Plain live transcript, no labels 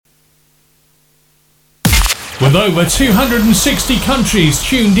With over 260 countries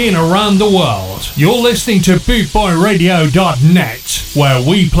tuned in around the world, you're listening to BootboyRadio.net, where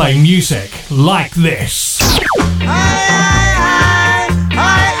we play music like this.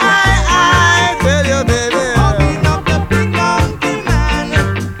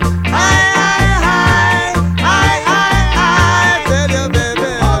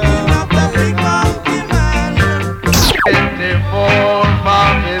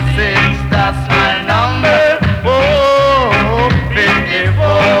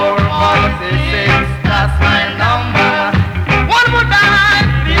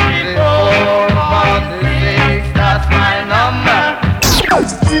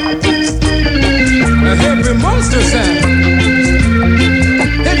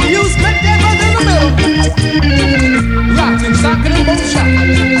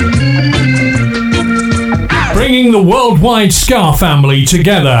 Bringing the worldwide ska family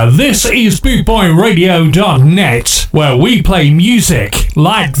together, this is BootboyRadio.net, where we play music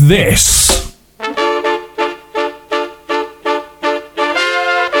like this.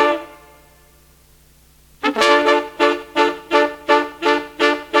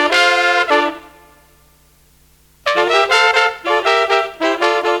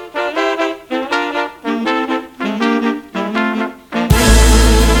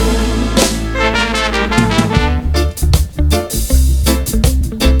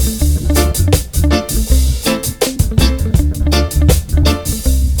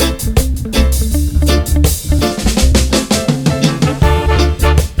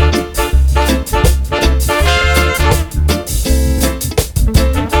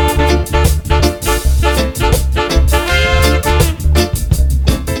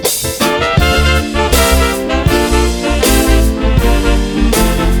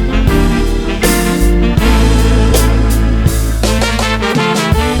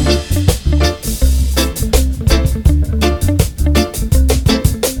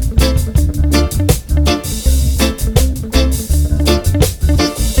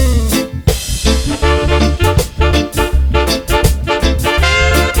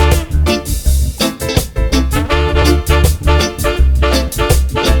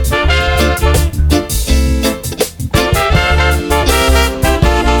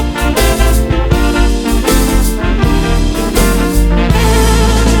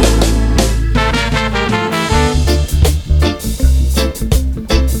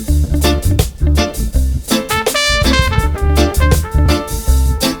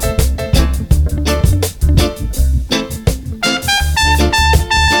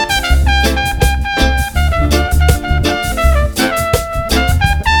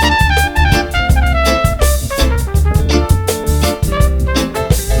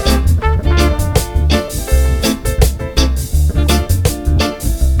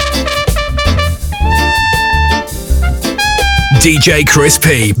 DJ Chris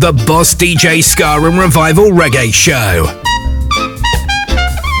P, the Boss DJ Ska and Revival Reggae Show.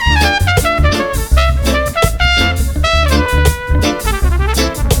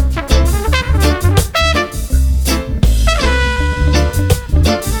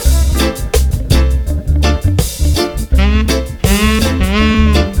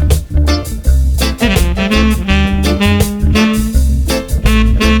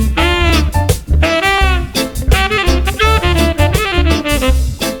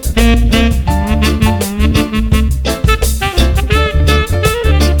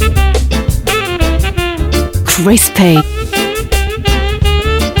 Crispy.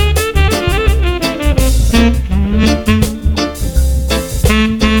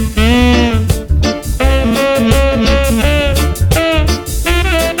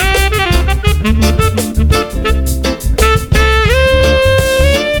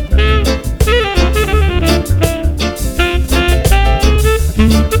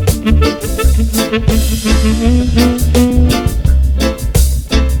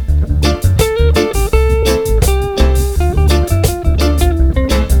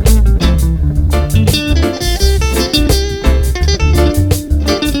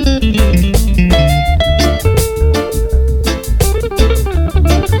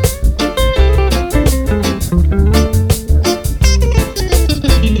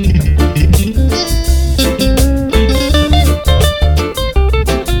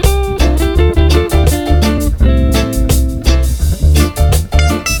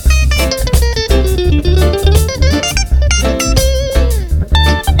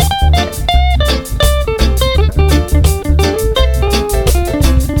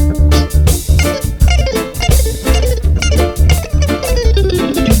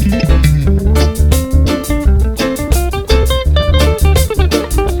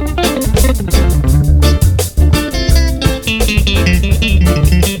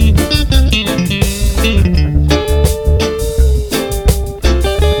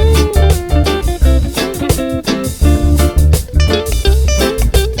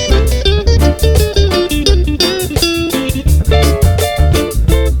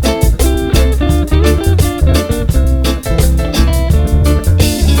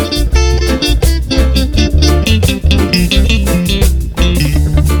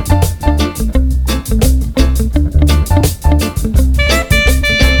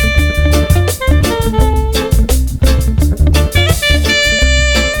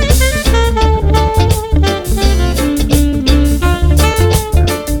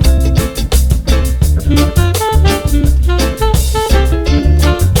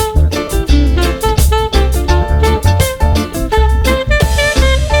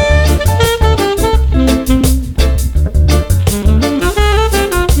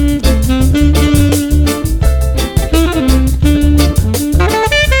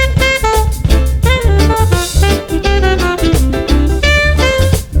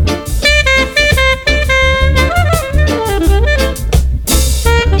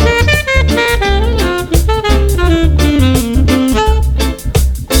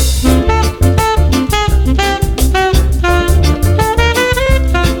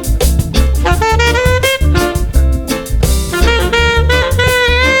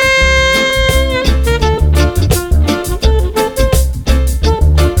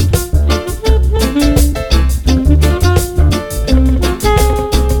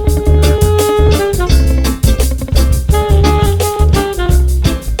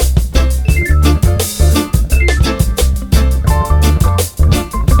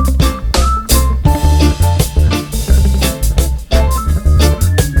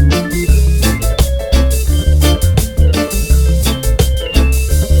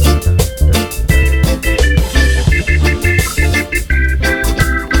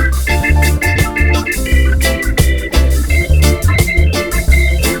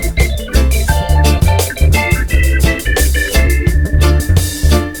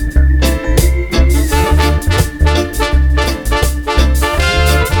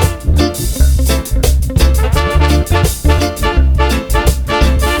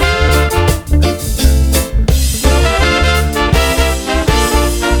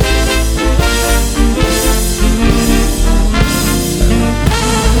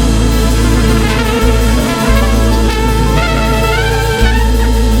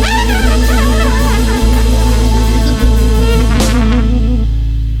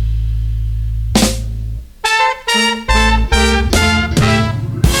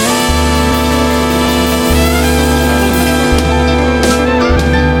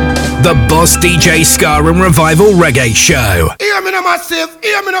 Boss DJ Ska and Revival Reggae Show. Hear me now, massive.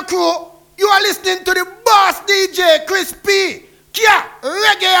 Hear me now, crew. You are listening to the Boss DJ Chris P. Kia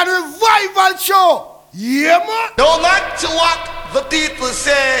Reggae and Revival Show. Yeah, man. No matter what the people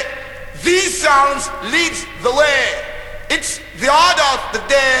say, these sounds leads the way. It's the order of the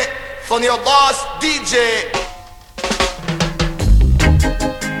day from your Boss DJ.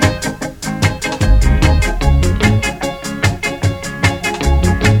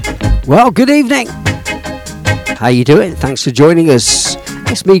 Well, good evening. How you doing? Thanks for joining us.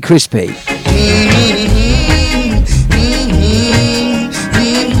 It's me, Chris P.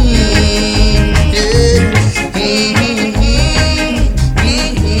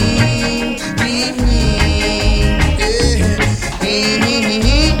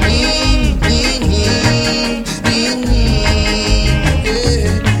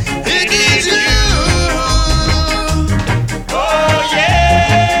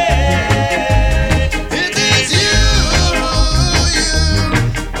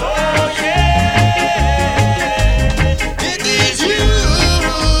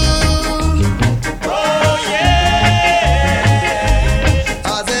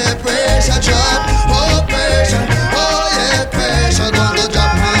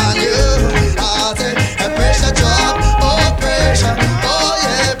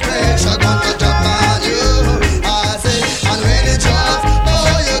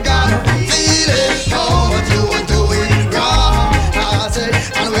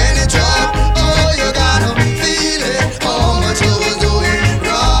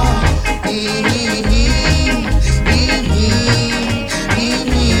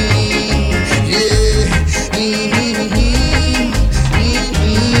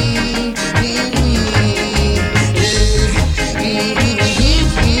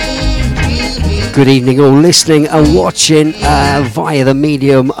 Good evening, all listening and watching via the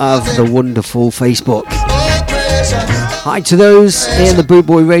medium of the wonderful Facebook. Hi to those in the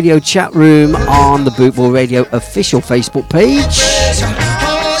Bootboy Radio chat room on the Bootboy Radio official Facebook page.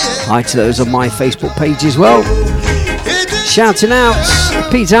 Hi to those on my Facebook page as well. Shouting out,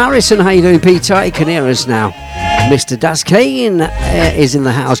 Peter Harrison. How you doing, Peter? You can hear us now. Mr. Daz Kane is in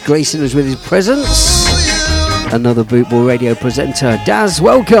the house, gracing us with his presence. Another Bootboy Radio presenter. Daz,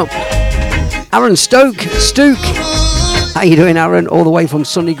 welcome. Aaron Stoke, how you doing, Aaron? All the way from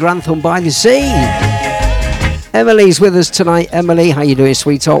sunny Grantham by the sea. Emily's with us tonight. Emily, how you doing,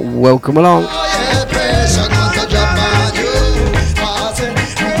 sweetheart? Welcome along.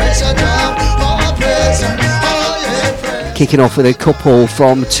 Kicking off with a couple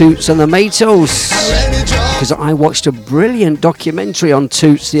from Toots and the Maytals, because I watched a brilliant documentary on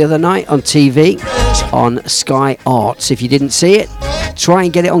Toots the other night on TV on Sky Arts. If you didn't see it, try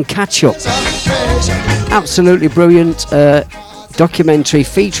and get it on catch up. Absolutely brilliant documentary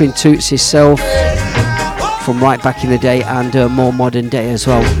featuring Toots himself from right back in the day and more modern day as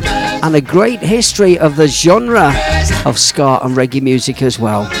well, and a great history of the genre of ska and reggae music as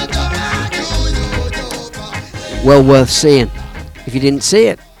well. Well worth seeing. If you didn't see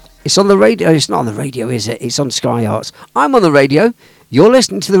it, it's on the radio. It's not on the radio, is it? It's on Sky Arts. I'm on the radio. You're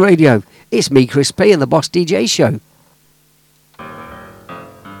listening to the radio. It's me, Chris P, and the Boss DJ Show.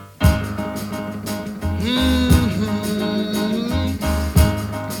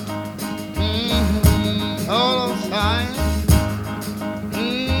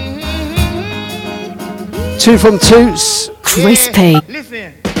 Two from Toots, Chris P.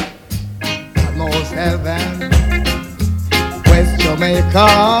 Listen, North Heaven, West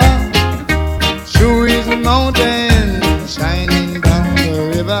Jamaica, through his mountain, shining down the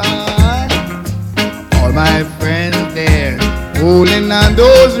river. All my friends there, holding on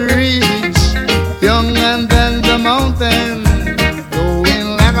those reeds, young and then the mountain,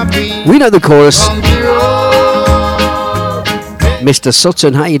 going like a bee. We know the chorus. Mr.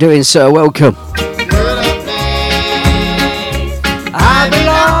 Sutton, how you doing, sir? Welcome. I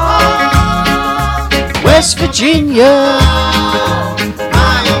belong West Virginia.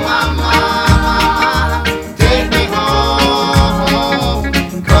 My mama, take me home,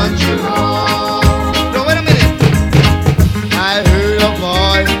 country home. No, wait a minute. I heard a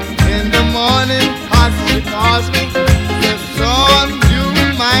voice in the morning, she calls me. The son, you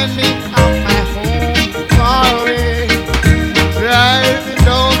remind me of my home far away. Driving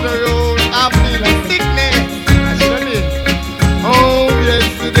down the road, I feel a sickness. I should be home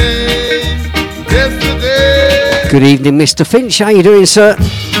yesterday. Good evening, Mr. Finch. How you doing, sir?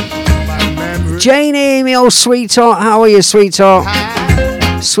 Janie, me old sweetheart. How are you, sweetheart?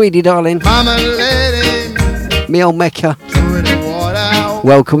 Sweetie, darling. Mama lady, Me old Mecca. through the water,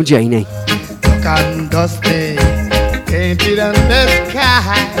 Welcome, Janie. look and dusty, painted on the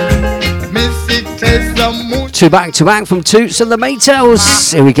sky. Taste some moon. Two back to back from Toots and the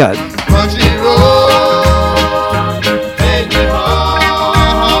Maytals. Here we go. Country road, take me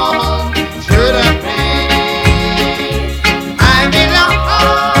home to the place I belong.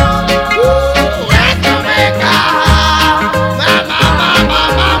 West Jamaica,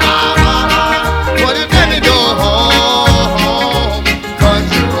 what if let me go home?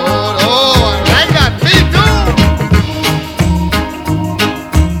 Country road, oh, I got me too.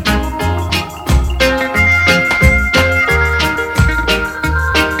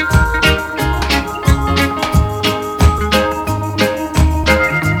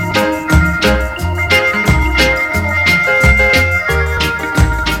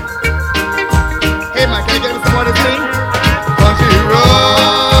 Hey man, can you get me some more to sing? Country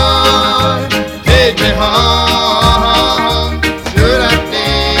road, take me home to that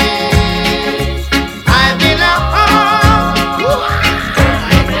place I belong.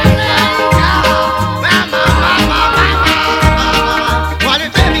 Why you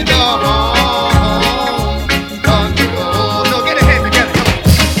let me go home? Country road, no, get your hands together,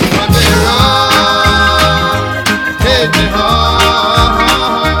 come on. Country road, take me home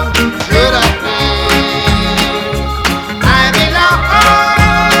to that place I belong.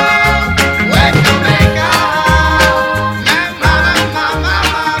 West Jamaica,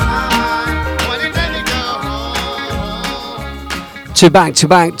 why you let me go home? Two back to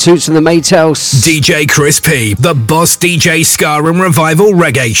back, Toots and the Maytals. DJ Chris P, the Boss DJ Ska and Revival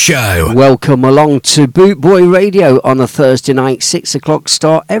Reggae Show. Welcome along to Boot Boy Radio on a Thursday night, 6 o'clock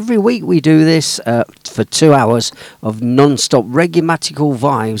start. Every week we do this for 2 hours of non-stop reggae-matical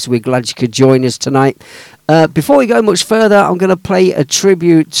vibes. We're glad you could join us tonight. Before we go much further, I'm going to play a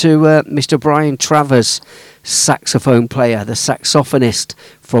tribute to Mr. Brian Travers, saxophone player, the saxophonist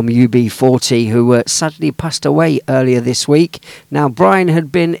from UB40, who sadly passed away earlier this week. Now, Brian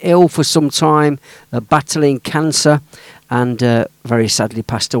had been ill for some time, battling cancer, and very sadly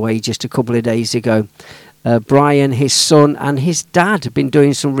passed away just a couple of days ago. Brian, his son, and his dad had been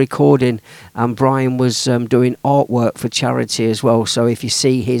doing some recording, and Brian was doing artwork for charity as well. So if you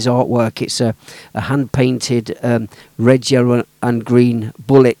see his artwork, it's a hand-painted red, yellow and green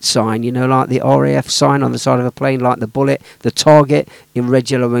bullet sign, you know, like the RAF sign on the side of a plane, like the bullet, the target in red,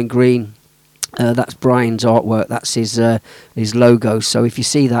 yellow and green. That's Brian's artwork. That's his logo. So if you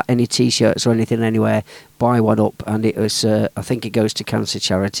see that, any T-shirts or anything anywhere, buy one up. And it was, I think it goes to cancer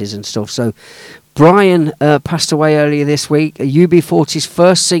charities and stuff. So Brian passed away earlier this week. UB40's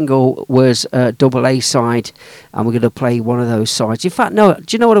first single was double A side, and we're going to play one of those sides. In fact, no, do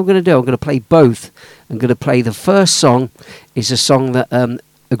you know what I'm going to do? I'm going to play both. I'm going to play the first song. Is a song that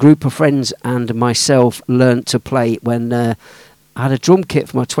a group of friends and myself learnt to play when I had a drum kit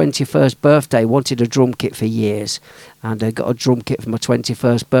for my 21st birthday. Wanted a drum kit for years, and I got a drum kit for my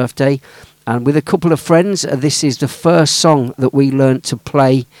 21st birthday. And with a couple of friends, this is the first song that we learnt to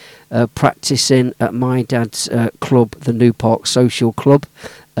play, practicing at my dad's club, the New Park Social Club,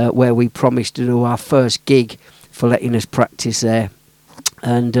 where we promised to do our first gig for letting us practice there.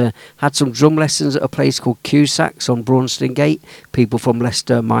 And had some drum lessons at a place called Cusacks on Braunston Gate. People from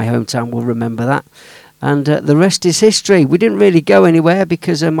Leicester, my hometown, will remember that. And the rest is history. We didn't really go anywhere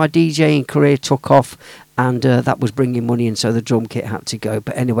because my DJing career took off, and that was bringing money in, so the drum kit had to go.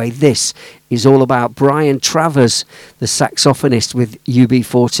 But anyway, this is all about Brian Travers, the saxophonist with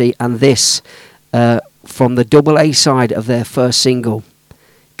UB40, and this from the double A side of their first single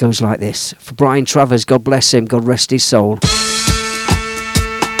goes like this. For Brian Travers, God bless him, God rest his soul.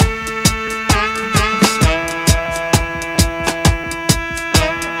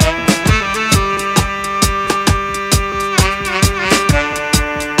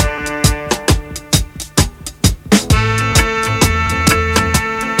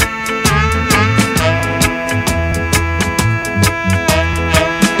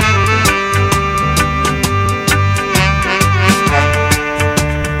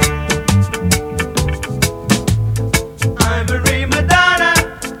 I'm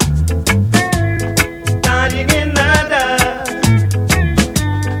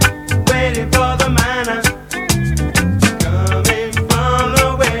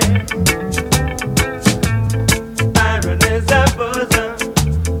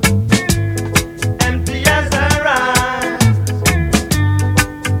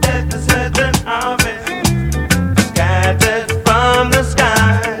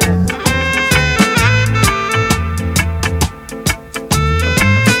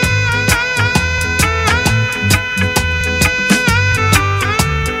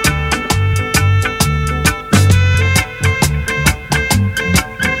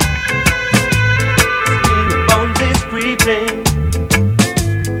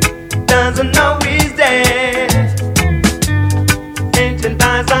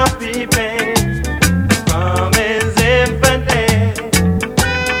of peeping from his infant day.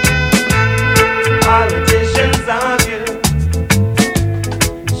 Politicians argue,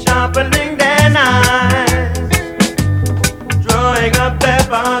 sharpening their knives, drawing up their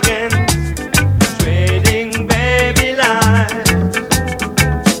bargains, trading baby lives.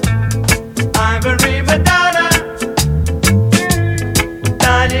 Ivory Madonna,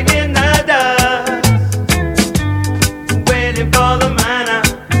 dying in the dust, waiting for the manna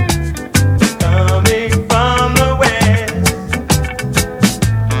coming from the west.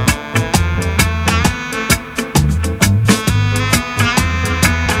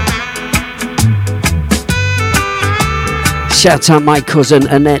 Shout out my cousin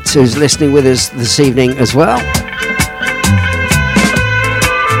Annette, who's listening with us this evening as well.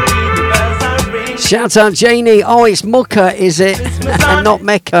 Shout out Janie. Oh, it's Mucka, is it? And not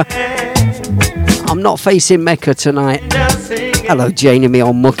Mecca. I'm not facing Mecca tonight. Hello, Janie, me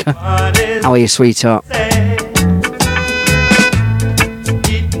on Mucka. How are you, sweetheart?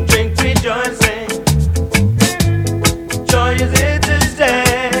 Eat, drink, rejoicing. Joy is here to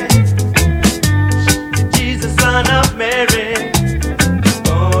stay. Jesus, son of Mary,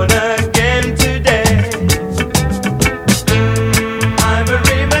 born again today.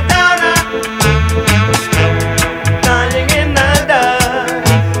 Ivory Madonna, dying in the dust,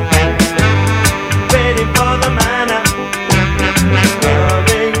 waiting for the manna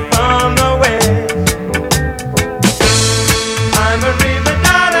coming from the west. Ivory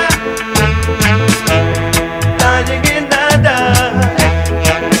Madonna, dying in the dust,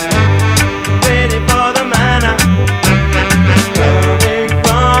 waiting for the manna coming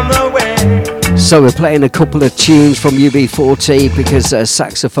from the west. So we're playing a couple of tunes from UB40 because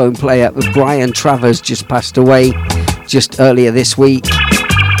saxophone player Brian Travers just passed away just earlier this week.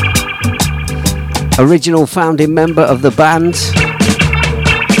 Original founding member of the band,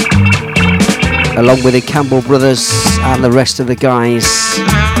 along with the Campbell brothers and the rest of the guys,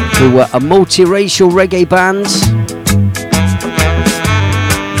 who were a multiracial reggae band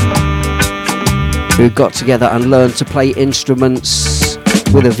who got together and learned to play instruments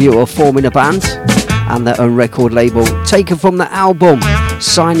with a view of forming a band and their own record label. Taken from the album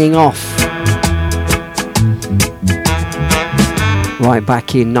Signing Off, right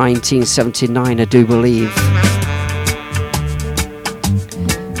back in 1979, I do believe.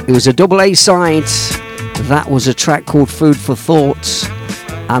 It was a double A side. That was a track called Food for Thought,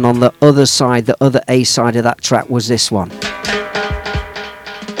 and on the other side, the other A side of that track was this one.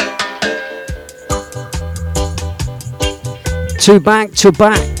 Two back to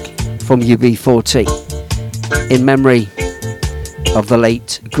back from UB40 in memory of the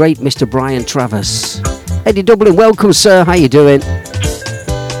late great Mr. Brian Travers. Eddie Dublin, welcome sir, how you doing?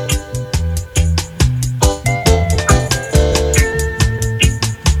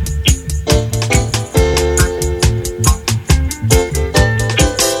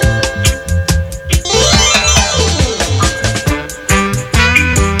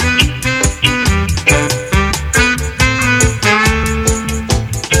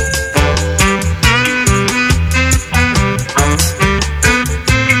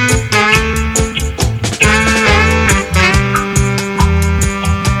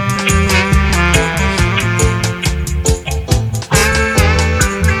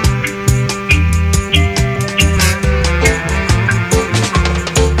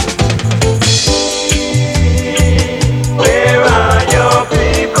 Where are your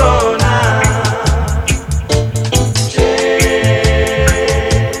people now? Chain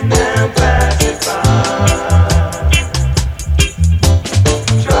and pacify.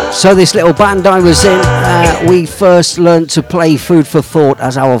 So this little band I was in, we first learned to play Food for Thought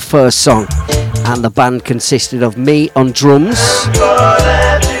as our first song, and the band consisted of me on drums,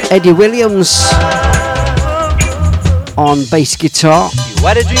 Eddie Williams on bass guitar,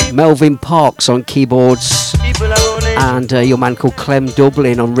 Melvin Parks on keyboards, and your man called Clem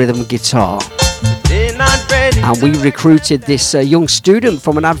Dublin on rhythm guitar. And we recruited this young student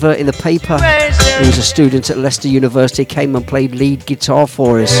from an advert in the paper. He was a student at Leicester University, came and played lead guitar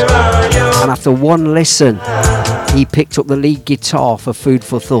for us. And after one listen, he picked up the lead guitar for Food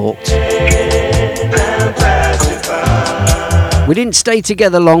for Thought. We didn't stay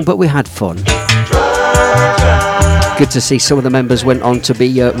together long, but we had fun. Good to see some of the members went on to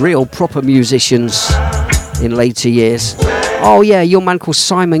be real proper musicians in later years. Oh yeah, a young man called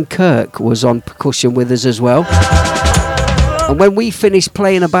Simon Kirk was on percussion with us as well. And when we finished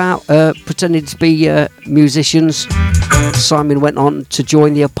playing about, pretending to be musicians, Simon went on to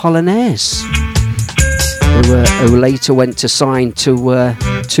join the Apollinaires, who later went to sign to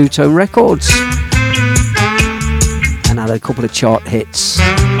Two Tone Records. And had a couple of chart hits.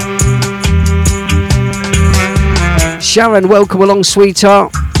 Sharon, welcome along,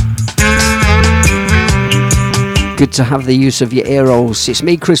 sweetheart. Good to have the use of your ear holes. It's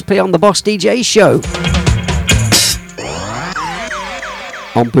me, Chris P, on the Boss DJ Show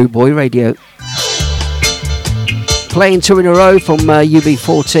on Boot Boy Radio. Playing two in a row from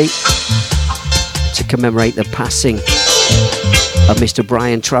UB40 to commemorate the passing of Mr.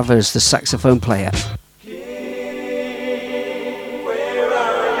 Brian Travers, the saxophone player.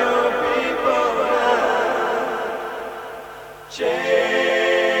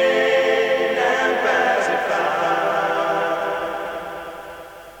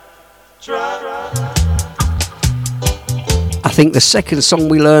 I think the second song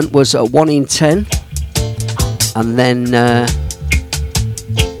we learned was 1 in 10. And then, The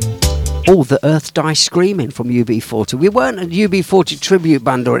Earth Dies Screaming from UB40. We weren't a UB40 tribute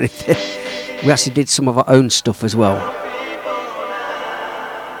band or anything. We actually did some of our own stuff as well.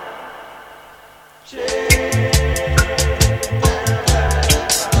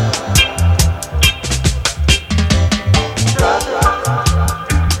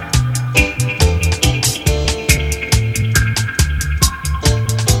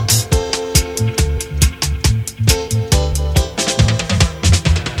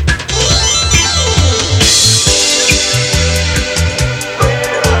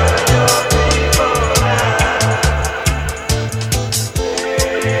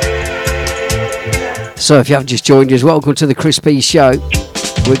 So if you have just joined us, welcome to the Chris P Show.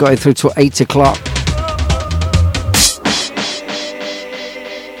 We're going through till 8 o'clock.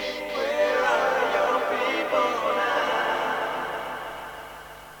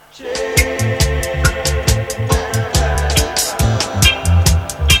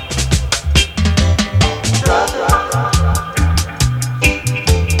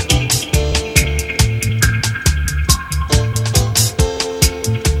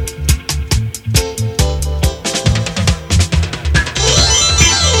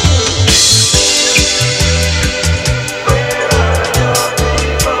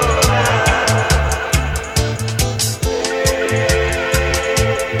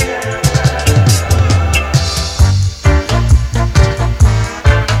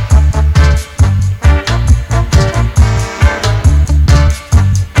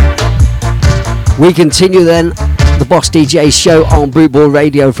 We continue then the Boss DJ Show on Bootboy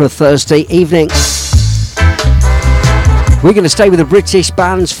Radio for a Thursday evening. We're going to stay with the British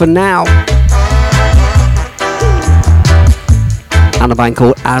bands for now. And a band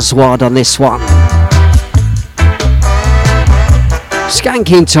called Aswad on this one.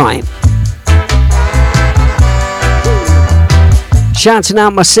 Skanking time. Shouting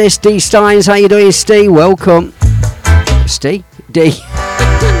out my sis D Steins. How you doing, Steve? Welcome. Steve? D.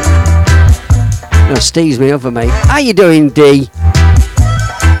 No, Steve's me other mate. How you doing, D?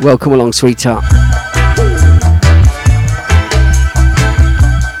 Welcome along, sweetheart.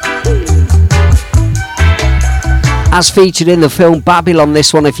 As featured in the film Babylon,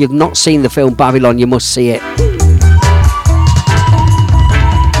 this one, if you've not seen the film Babylon, you must see it.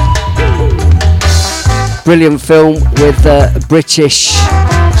 Brilliant film with British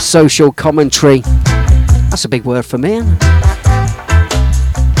social commentary. That's a big word for me, isn't it?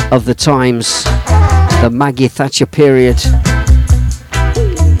 Of the times, the Maggie Thatcher period.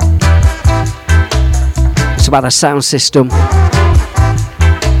 It's about a sound system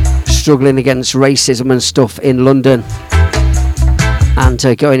struggling against racism and stuff in London, and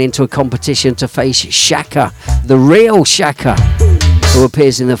going into a competition to face Shaka, the real Shaka, who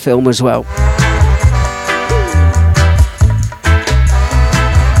appears in the film as well.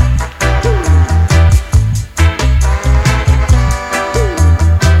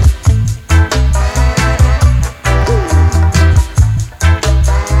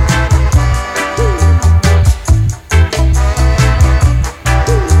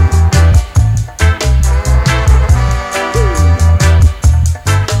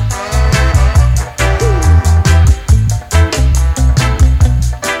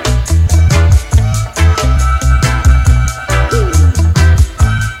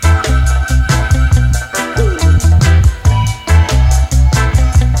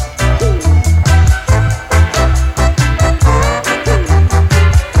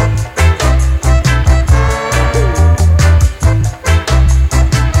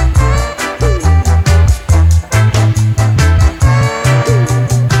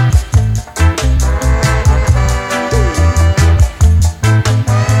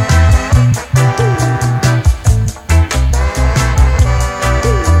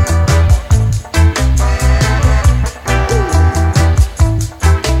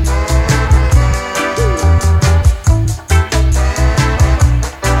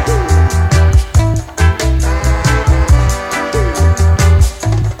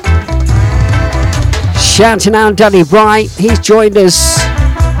 Shouting out Danny Bry, he's joined us.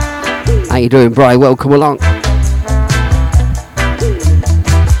 How you doing, Bry? Welcome along.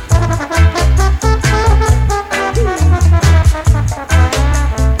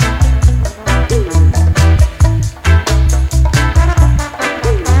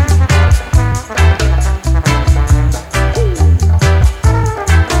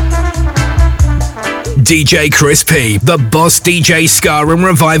 DJ Chris P, the Boss DJ Ska and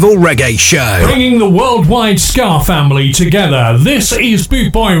Revival Reggae Show. Bringing the worldwide Ska family together. This is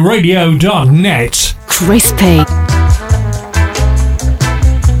BootboyRadio.net. Chris P.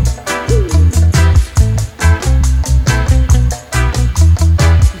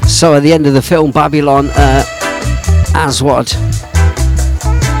 So at the end of the film Babylon, Aswad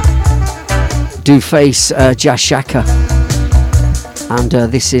do face Jazz Shaka. And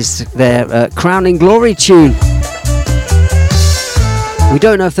this is their Crowning Glory tune. We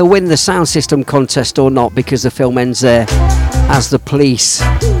don't know if they'll win the sound system contest or not, because the film ends there as the police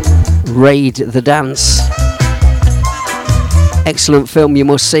raid the dance. Excellent film, you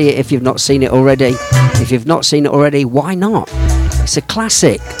must see it if you've not seen it already. If you've not seen it already, why not? It's a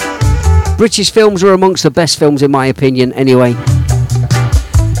classic. British films are amongst the best films in my opinion anyway,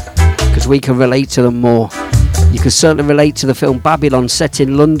 because we can relate to them more. You can certainly relate to the film Babylon, set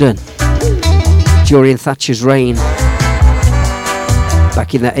in London during Thatcher's reign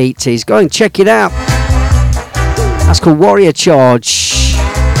back in the 80s. Go and check it out. That's called Warrior Charge.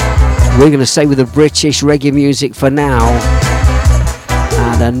 We're going to stay with the British reggae music for now.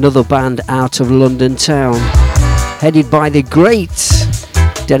 And another band out of London town, headed by the great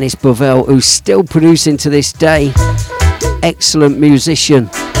Dennis Bovell, who's still producing to this day. Excellent musician,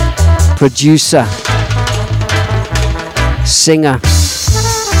 producer, singer,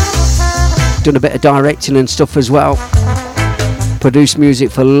 done a bit of directing and stuff as well. Produced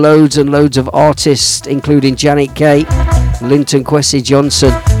music for loads and loads of artists, including Janet Kay, Linton Kwesi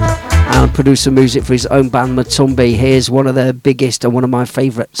Johnson, and produced some music for his own band Matumbi. Here's one of their biggest and one of my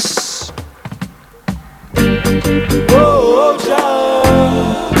favourites. Oh,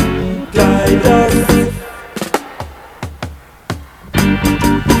 Jah, guide us.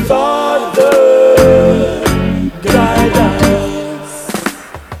 Father, guide us.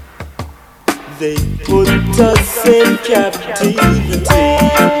 They put us in captivity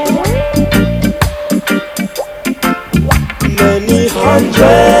many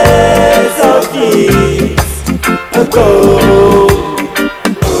hundreds of years ago.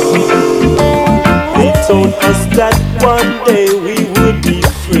 They told us that one day we would be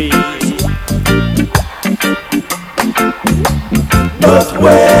free, but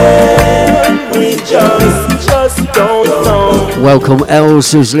when we just don't know. Welcome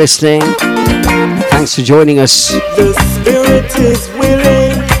Els, who's listening. Thanks for joining us. The spirit is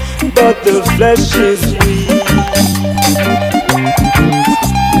willing, but the flesh is weak.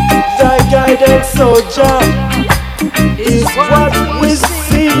 Thy guidance, O Jah, is what we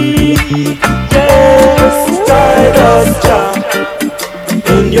see. Yes, guide us, Jah,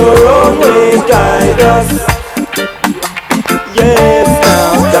 in your own way, guide us. Yes,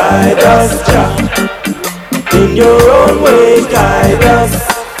 now guide us, Jah, in your own way, guide us.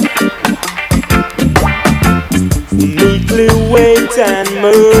 Meekly wait and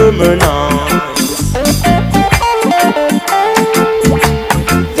murmur not.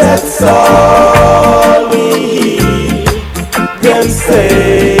 That's all we hear them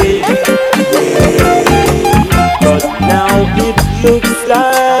say. But now it looks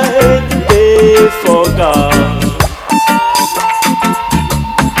like they forgot.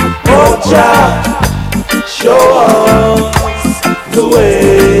 Oh Jah, show us the way.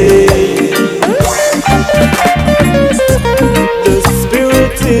 The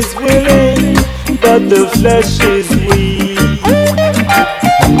spirit is willing, but the flesh is weak.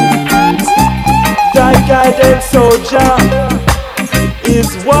 Thy guidance, O Jah, is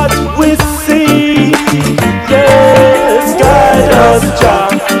what we see. Yes, guide us, Jah,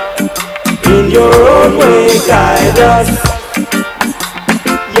 in your own way, guide us.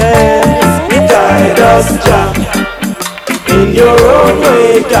 Yes, guide us, Jah, in your own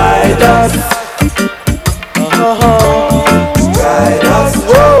way, guide us. Guide us,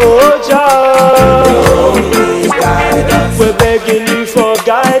 oh Jah, guide us. We're begging you for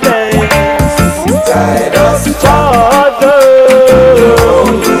guidance. Guide us, Father.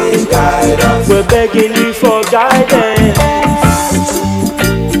 Guide us. We're begging you for guidance.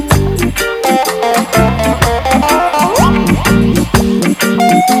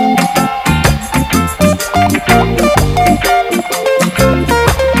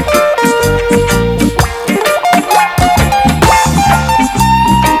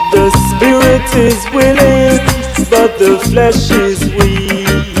 The spirit is willing, flesh is weak.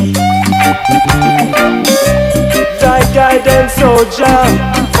 Thy guidance, O Jah,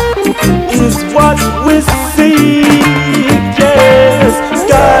 is what we seek. Yes,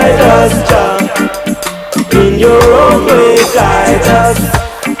 guide us, Jah, in your own way, guide us.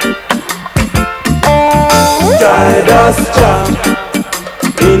 Guide us, Jah,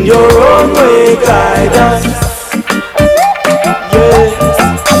 in your own way, guide us. Yes,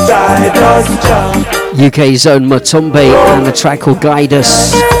 guide us, Jah. UK's own Mutumbe and the track called Guide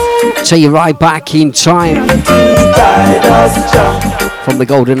Us. Take you right back in time Guide us, Jah, from the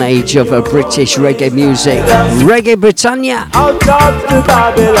golden age of British reggae music. Reggae Britannia. out of the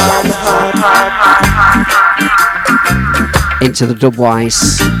Babylon. Into the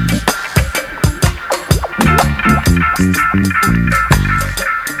dubwise.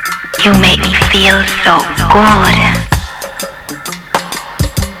 You make me feel so good.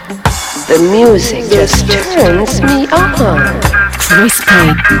 The music just turns me on.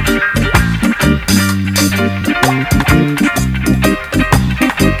 Crispy.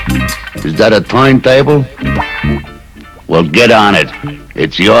 Is that a timetable? Well, get on it.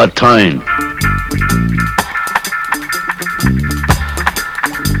 It's your time.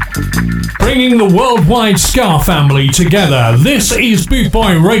 Bringing the worldwide Ska family together, this is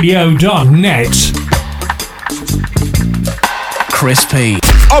BootboyRadio.net. Crispy.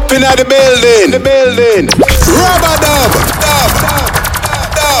 Up in the building, Rubber dub.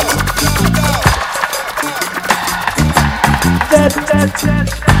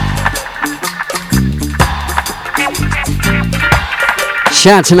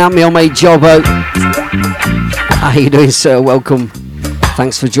 Shouting out me old mate Jobbo. How you doing, sir? Welcome.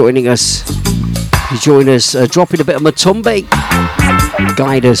 Thanks for joining us. You join us, dropping a bit of Mutumbe.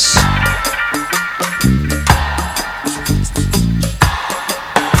 Guide us.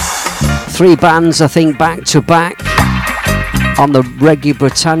 Three bands, I think, back to back on the Reggae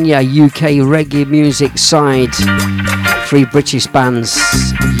Britannia UK reggae music side. Three British bands,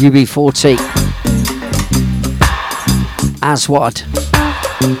 UB40, Aswad,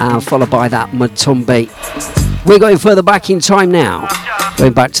 and followed by that Mutumbe. We're going further back in time now,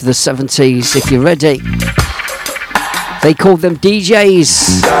 going back to the 70s. If you're ready, they called them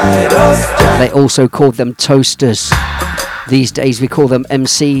DJs. They also called them toasters. These days we call them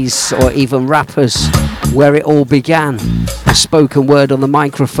MCs or even rappers. Where it all began, the spoken word on the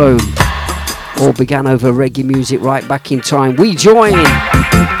microphone, all began over reggae music right back in time. We join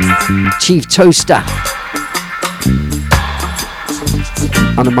Chief Toaster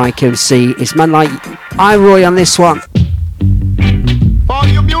on the mic MC. It's man like Iroy on this one. For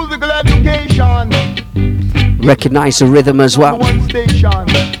your musical education, Recognize the rhythm as well. one station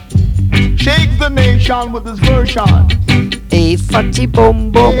shakes the nation with his version. A fatty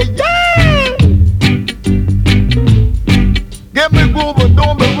boom boom. Yeah. Get me grooving,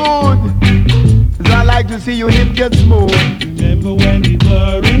 don't be rude. 'Cause I like to see your hip get smooth. Remember when we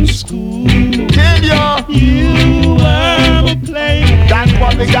were in school? Tell ya, You were a playmate. that's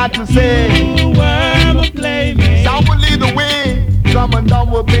what they got to say. You were a playmate. Sound will lead the way. Come and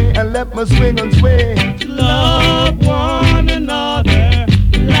down with me and let me swing and sway. Love one another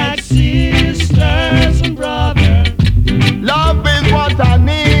like sisters and brothers. Love is what I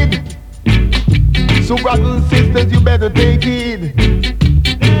need. So brothers and sisters, you better take heed.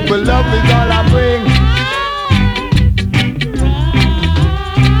 But love is all I bring.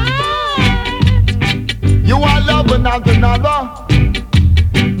 You are loving not another.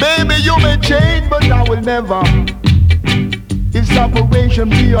 Baby, you may change, but I will never. If separation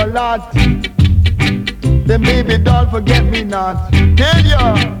be your lot, then maybe don't forget me not. Tell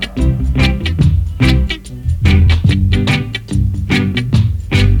ya.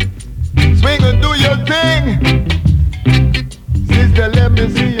 Swing and do your thing. Sister, let me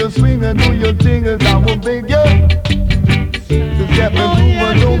see you swing and do your thing, as I will beg you to get me move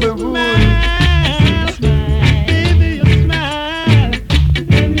and don't be rude. Baby, you smile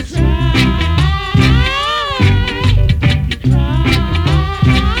when you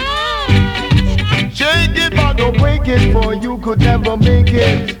Shake it but don't break it, for you could never make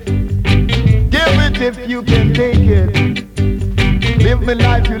it. Give it if you can take it. Live my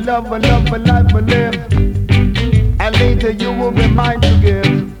life you love and love my life I live. And later you will be mine to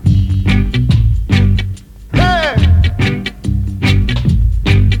give. Hey!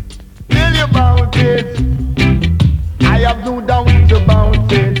 Tell you about it. I have no doubt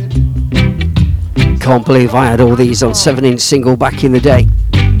about it. Can't believe I had all these on 7-inch single back in the day.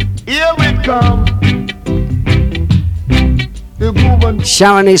 Here it comes. The groove and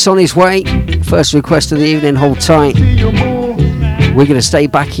Sharon is on his way. First request of the evening, hold tight. see you move. We're going to stay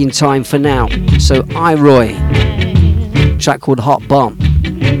back in time for now. So Iroy, track called Hot Bomb.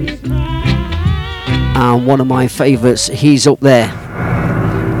 And one of my favourites, he's up there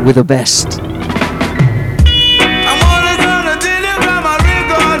with the best.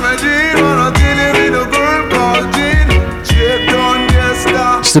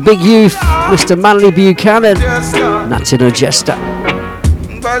 It's the big youth, Mr. Manly Buchanan, Natty No Jester.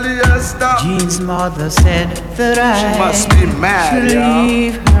 Jean's mother said that I must be mad, should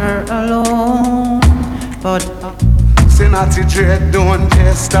leave her alone, but say Natty Dread don't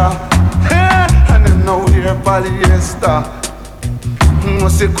Jester, and them now here polyester.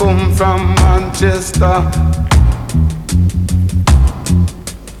 Must he come from Manchester?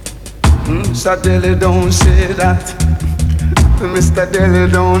 Mr. Deli don't say that. Mr.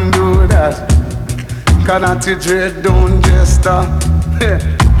 Deli don't do that. Natty Dread don't Jester.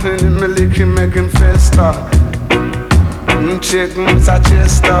 Me lick him, make him fester. Check Mr.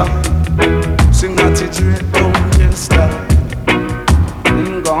 Chester. Sing Natty Dread don't Jester.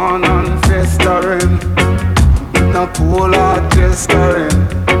 Gone on festering. No polar Jestering.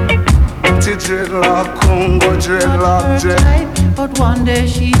 Natty Dreadlock, Congo Dreadlock Dread. but one day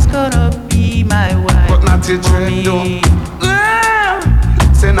she's gonna be my wife. But Natty Dread don't.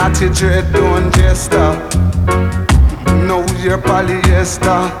 Say Natty Dread don't Jester. No year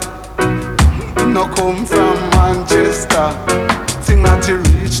polyester. No come from Manchester. Sing Natty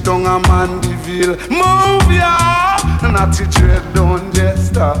reach down a Mandeville. Move ya! Natty Dread don't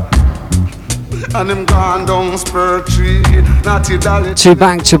Jester. And him gone down Spur Tree. Natty Dolly. Two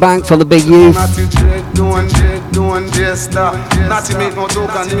bank for the big youth. Natty Dread don't Jester. Natty make no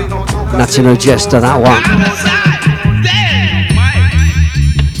talk and make no talk. Natty No Jester, that one.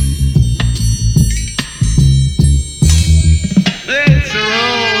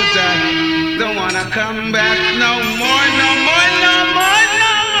 Come back no more, no more, no more,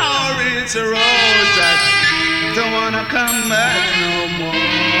 no more. It's a rose that don't wanna come back no more.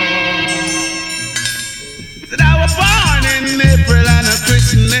 Said I was born in April and a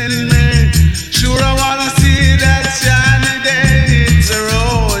christening me. Sure I wanna see that shiny day. It's a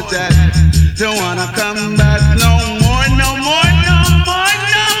rose that don't wanna come back no more, no more, no more,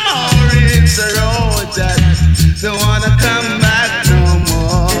 no more. It's a rose that don't wanna come back no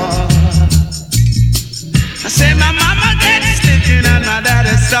more. I say my mama gets sticking and my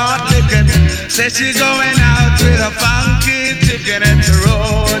daddy start licking. Say she going out with a funky chicken at the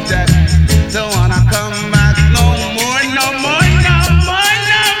road that don't wanna come back no more, no more, no more,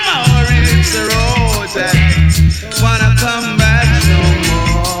 no more. It's the road that wanna come back no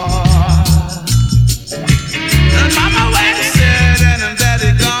more. And mama went sad and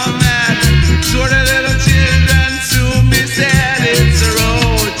daddy gone mad. So the little children soon be sad. It's the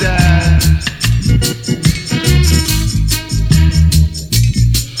road that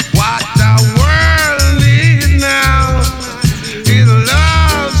what the world needs now is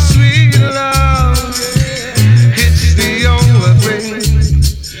love, sweet love. It's the only thing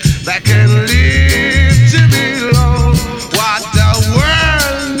that can lead to belong. What the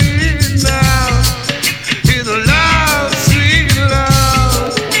world needs now is love, sweet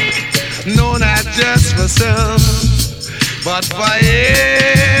love. No, not just for some, but for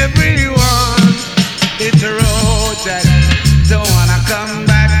everyone. It's a road that don't wanna come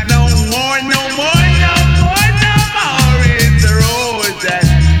back no more, no more, no more, no more. It's a road that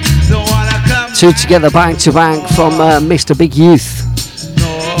don't wanna come Two together bank to bank from Mr. Big Youth.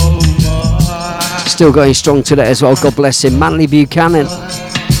 no more. Still going strong today as well, God bless him. Manly Buchanan.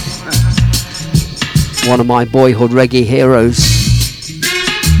 One of my boyhood reggae heroes.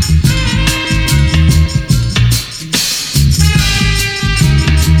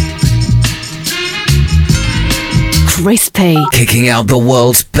 Crispy. Kicking out the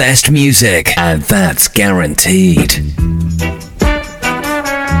world's best music, and that's guaranteed.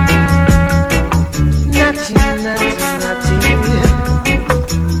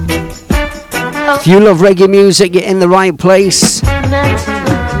 If you love reggae music, you're in the right place.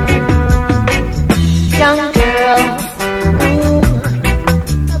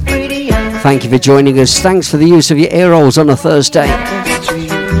 Thank you for joining us. Thanks for the use of your ear holes on a Thursday.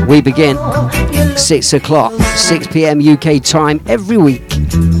 We begin 6 o'clock, 6 p.m. UK time every week.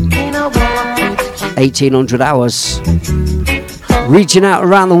 1800 hours. Reaching out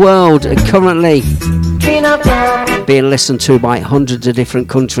around the world and currently being listened to by hundreds of different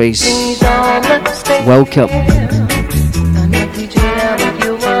countries. Welcome.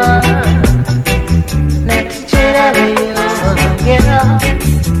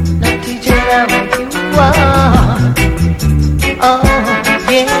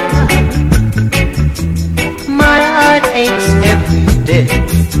 My heart aches every day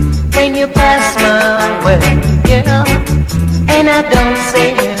when you pass my way, yeah. and I don't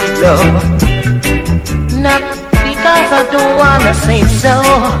say hello. Not because I don't wanna say so.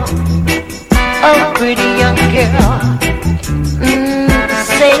 Oh, pretty young girl,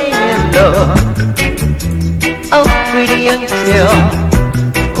 say hello. Oh, pretty young girl,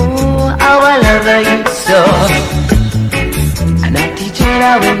 ooh, how I love you so. And I teach it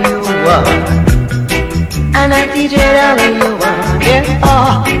how you are, and I teach it how you are, yeah.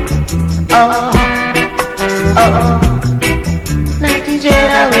 Oh, oh, oh, and I teach it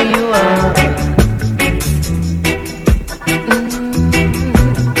how you are.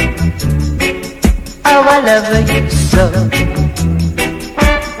 How I love you so,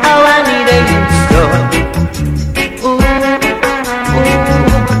 how I need you so. Ooh, ooh.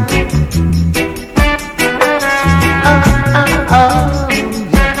 Oh, oh, oh.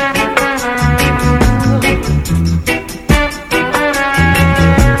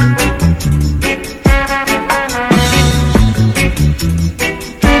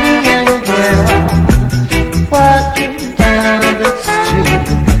 Pretty young girl, walking down the street.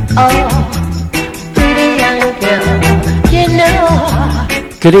 Oh.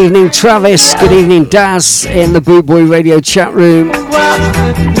 Good evening, Travis. Good evening, Daz, in the Boot Boy Radio chat room.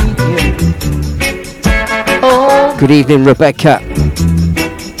 Good evening, Rebecca.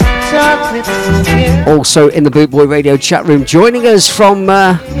 Also in the Boot Boy Radio chat room, joining us from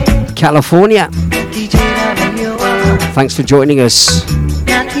California. Thanks for joining us.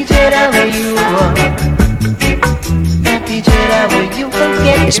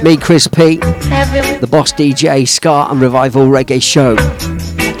 It's me, Chris P, the Boss DJ Ska and Revival Reggae Show,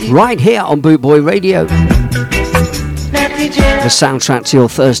 right here on Boot Boy Radio, the soundtrack to your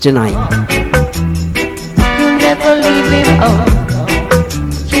Thursday night. You'll never leave him, oh,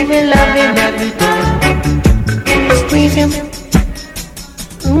 you will love him every day. Squeeze him,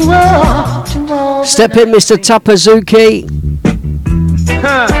 whoa. Step in, Mr. Tapazuki,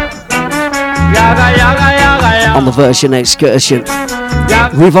 on the version excursion.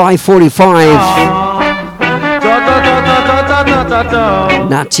 Revive 45.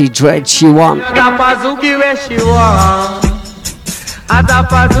 Natty Dread, she won. Atapazuki where she want.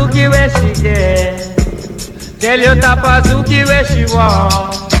 Atapazuki where she get. Tell your Tapazuki where she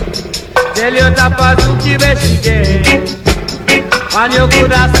want. Tell your Tapazuki where she get. When you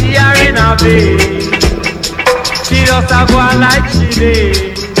could have see her in a bed, she just a go like she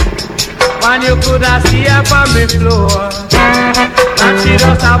did. When you could have see her on the floor, and she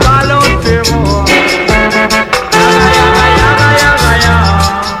just a ball out for more.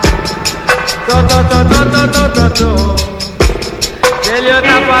 Tell your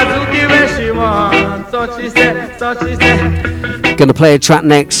Tapazuki where she wants. So she said. Gonna play a track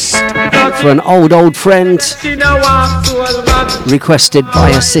next for an old friend, requested by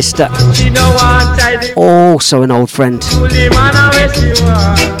a sister, also an old friend.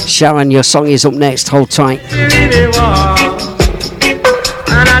 Sharon, your song is up next, hold tight.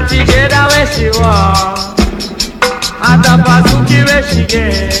 And I teach her where she walk. Atapazuki where she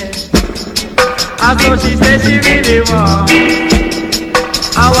get. And so she said she really want.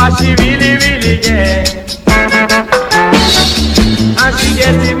 And what she really get. And she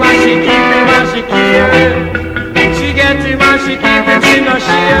get him and she keep him and she keep him. She get him and she keep him, she no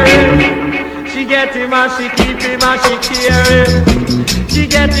share him. She get him and she keep him and she care him. She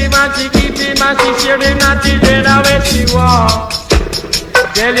get him and she keep him and she share him. Not the where she walk.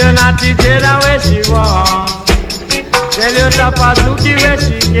 Tell you not to tell her where she want. Tell you Tapazuki where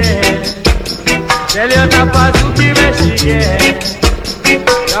she get. Tell you Tapazuki where she get.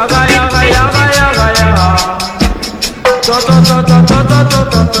 Yaga yaga yaga yaga yaga. To to to to to to to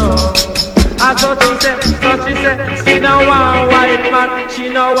to to. I thought she said, she no want white man, she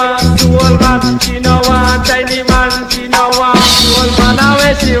no want soul man, she no want tiny man, she no want soul man. Now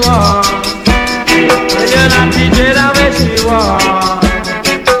where she want? Tell you not to tell her where she want.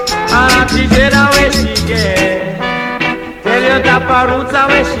 And I teach her where she get. Tell your Taparuta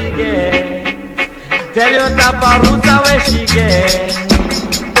where she get. Tell your Taparuta where she get.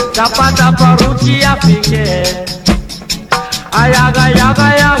 Taparuchi Afrique. Ayaga yaga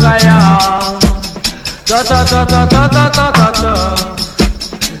yaga ya. To to to to to to to to to.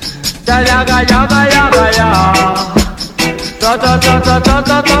 Ayaga yaga yaga ya. To to to to to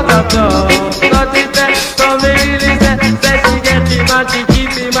to to to to. To me say she get him and she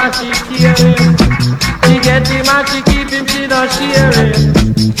keep him and she care him. She get him and she keep him, she don't share him.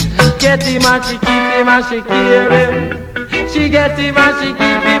 Get him and she keep him and she care him. She get him and she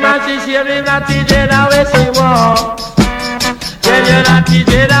keep him and she share him. Not the Jada where she walk. Tell you not the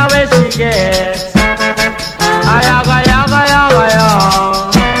Jada where she gets. Ayaga yaga yaga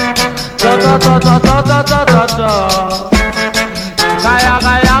yaga. To to to to to to to to to.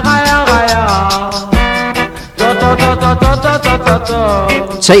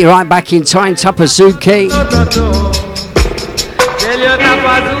 Take you right back in time, Tapazuki. Tell your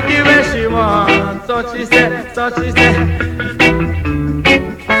Tapazuki where she wants. So she said, so she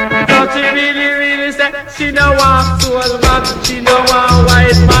really said, she no want soul man, she no want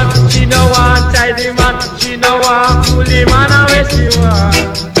white man, she no want tidy man, she no want coolie man, and where she want.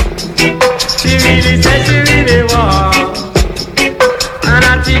 She really said she really want, and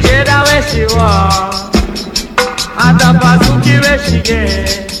I teach her that where she want. And Tapazuki where she get,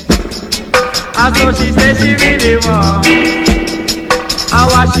 and so she said she really want, and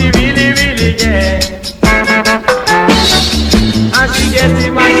what she really get. And she get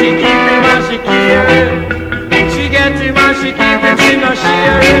him and she keep him and she keep him. She get him and she keep him, she no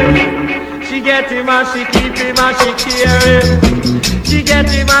share him. She get him and she keep him and she care him. She get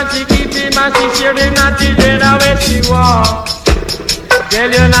him and she keep him and she share him. Not to tell her where she want. Tell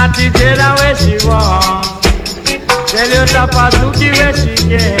you not to tell her where she want. Tell you Tapazuki where she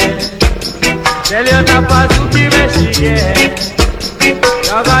get. Tell you Tapazuki where she get.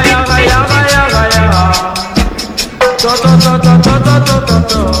 Yaga yaga yaga yaga yaga. To.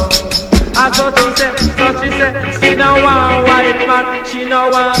 And so she said, she no want white man, she no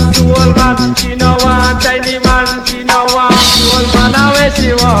want soul man, she no want tiny man, she no want soul man, and where she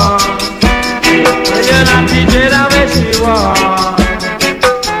want. Tell you not to tell her where she want,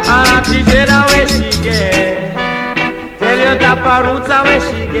 and not to tell her where she get. Tell you Taparoots where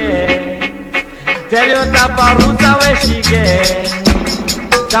she get. Tell you Taparoots where she get.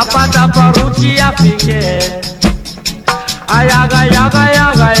 Taparoots she a forget. Ayaga yaga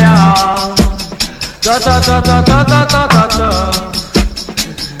yaga ya. To.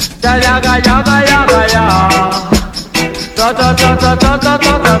 Yaga yaga yaga ya. To.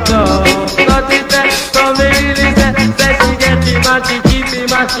 So me really say she get him and she keep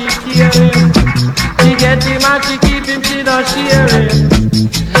him and she care him. She get him and she keep him, she don't share him.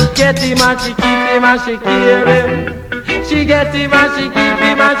 Get him and she keep him and she care him. She get him and she keep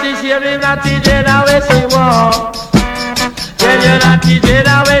him and she share him. Not to tell her where she want.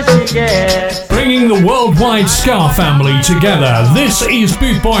 Bringing the worldwide Ska family together, this is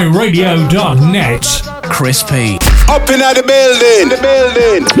BootboyRadio.net. Chris P. Up in the building.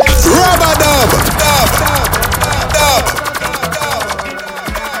 Rubber dub.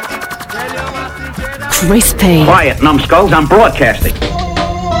 Chris P. Quiet, numbskulls, I'm broadcasting.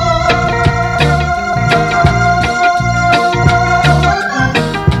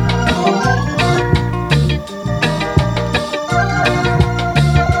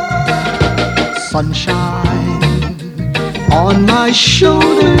 Sunshine on my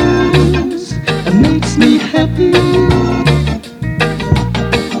shoulders makes me happy.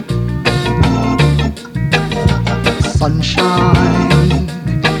 Sunshine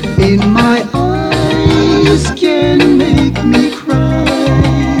in my eyes can make me cry.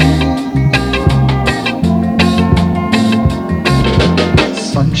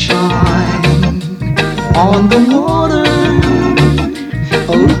 Sunshine on the water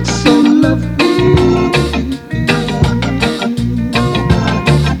looks so lovely.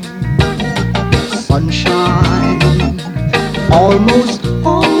 Sunshine almost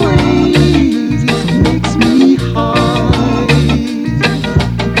always makes me high.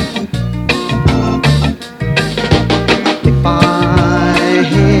 If I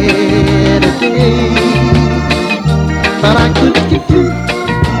had a day that I could give you,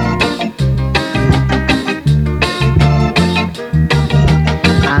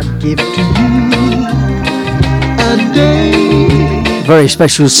 I'd give to you a day. Very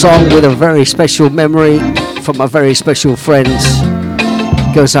special song with a very special memory from a very special friend.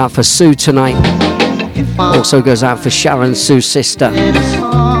 Goes out for Sue tonight. Also goes out for Sharon, Sue's sister.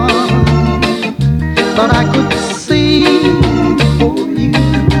 But I could sing for you.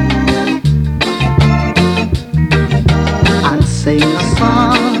 I'd sing a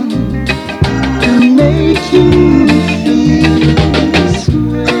song to make you feel this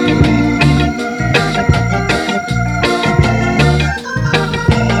way.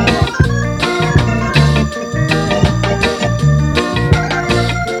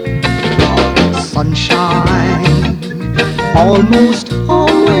 Sunshine almost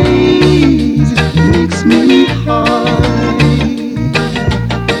always makes me high.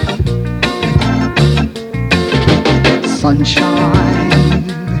 Sunshine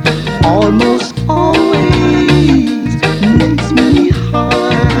almost always makes me high.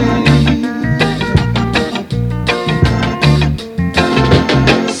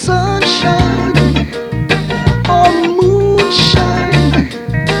 Sunshine or moonshine.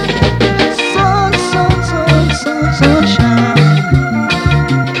 Sunshine.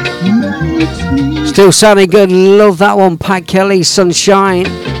 Still Still sounding good. Love that one, Pat Kelly, Sunshine.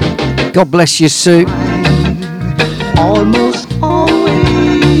 God bless you, Sue. Almost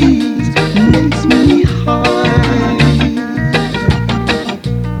always makes me high.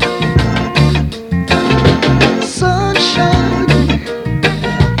 Sunshine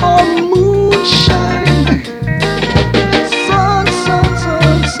or moonshine.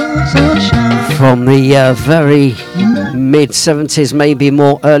 Sunshine. From the very mid-70s, maybe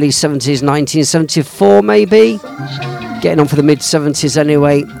more early 70s, 1974 maybe. Getting on for the mid-70s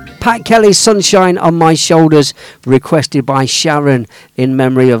anyway. Pat Kelly's Sunshine on My Shoulders, requested by Sharon in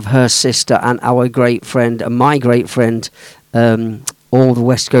memory of her sister and our great friend, and my great friend, all the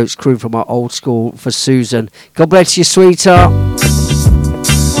West Coast crew from our old school, for Susan. God bless you, sweetheart.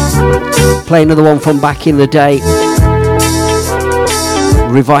 Play another one from back in the day.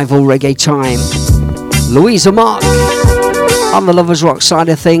 Revival Reggae Time. Louisa Mark on the Lovers Rock side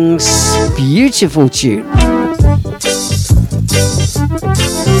of things. Beautiful tune.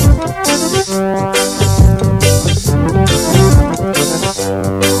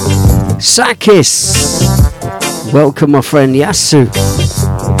 Sakis, welcome my friend Yasu.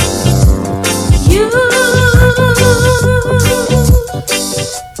 You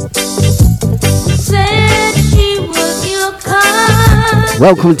said she was your kind.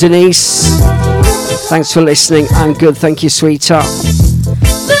 Welcome Denise. Thanks for listening. I'm good, thank you, sweetheart.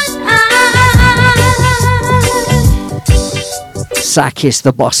 Sakis,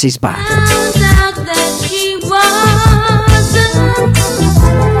 the boss is back.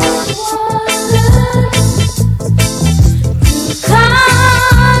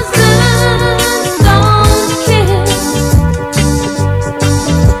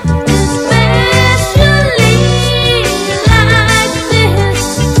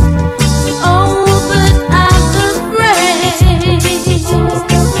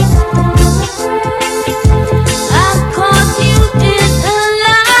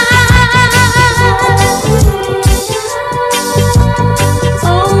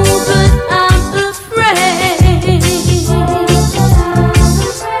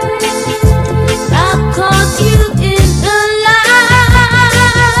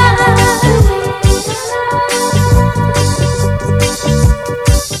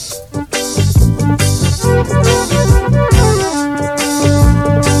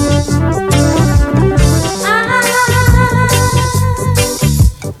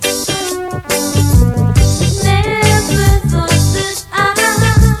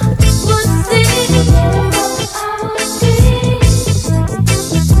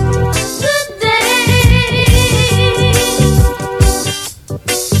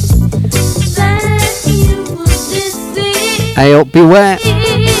 Hey up, beware.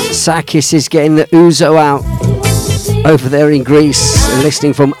 Sakis is getting the ouzo out over there in Greece,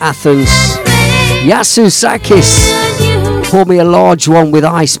 listening from Athens. Yasu Sakis, pour me a large one with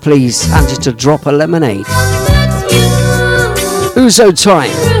ice please, and just a drop of lemonade. Ouzo time.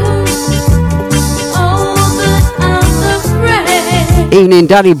 Evening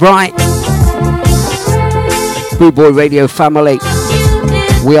Daddy Bright. Boot Boy Radio family,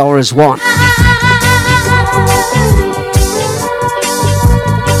 we are as one.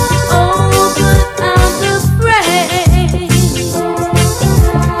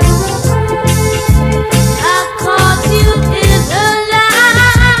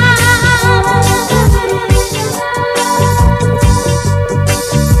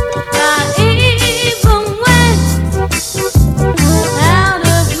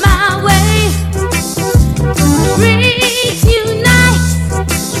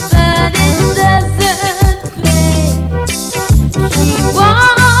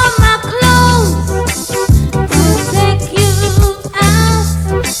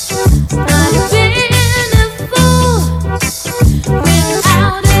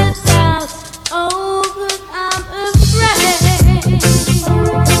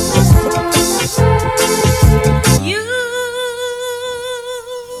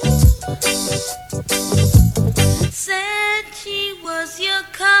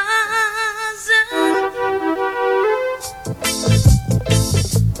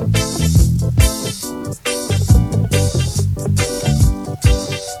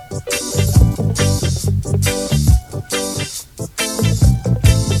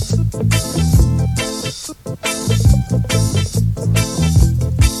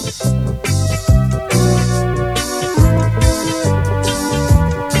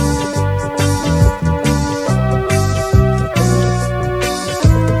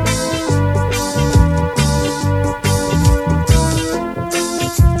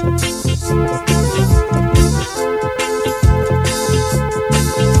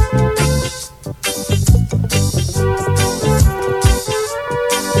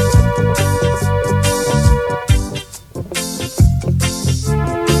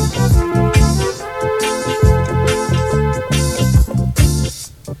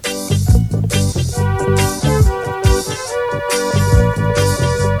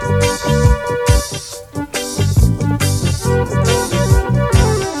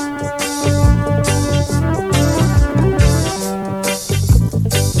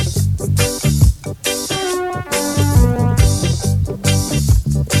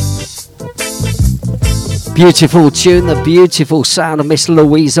 Beautiful tune, the beautiful sound of Miss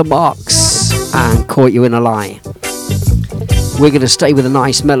Louisa Marks and Caught You in a Lie. We're going to stay with a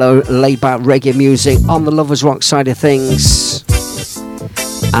nice mellow laid back reggae music on the Lovers Rock side of things,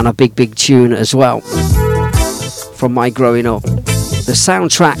 and a big tune as well from my growing up. The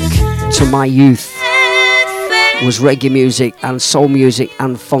soundtrack to my youth was reggae music and soul music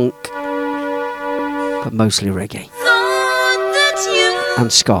and funk, but mostly reggae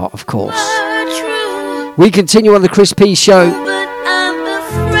and ska, of course. We continue on the Chris P Show.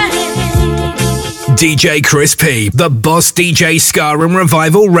 DJ Chris P, the Boss DJ Ska and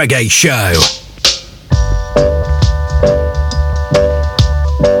Revival Reggae Show.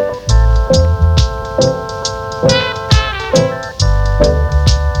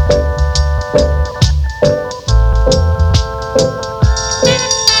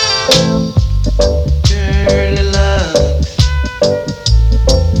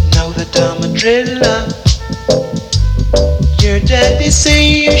 Your daddy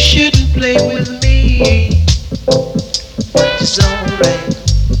say you shouldn't play with me. It's alright,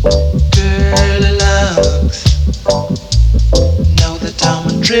 girl locks. Know that I'm a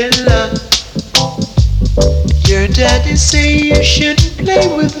driller. Your daddy say you shouldn't play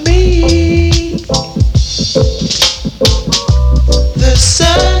with me. The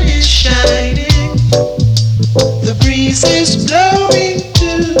sun is shining, the breeze is blowing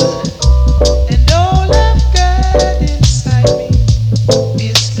too.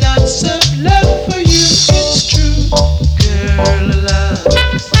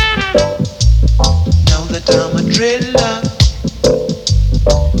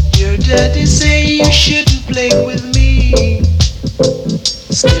 Daddy say you shouldn't play with me.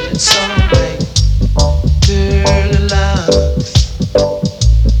 Still it's alright, girl loves.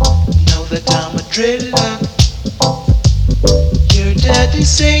 Know that I'm a driller. Your daddy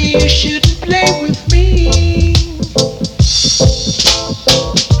say you shouldn't play with me.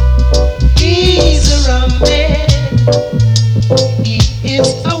 He's a rum man. He is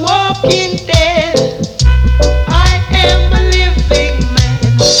a walking dead. I am a living man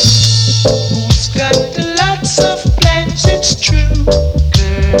who's got lots of plans, it's true.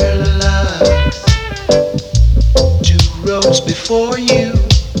 Girl love, 2 roads before you.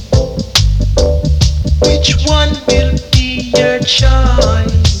 Which one will be your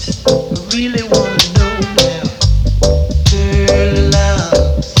choice? I really wanna know now. Girl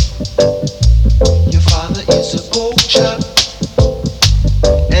love, your father is a pork chop,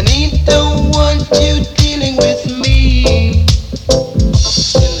 and he don't want you dealing with me.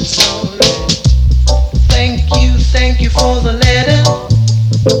 Thank you for the letter.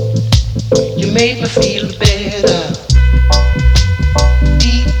 You made me feel better.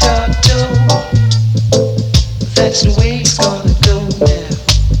 Dee-da-do, that's the way it's gonna go now.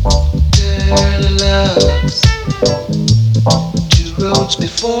 Girl loves, 2 roads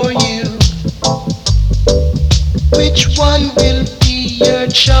before you. Which one will be your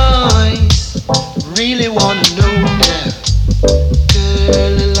choice? Really wanna know now.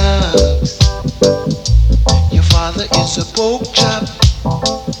 Girl loves, father is a pork chop.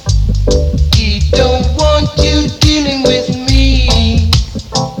 He don't want you dealing with me.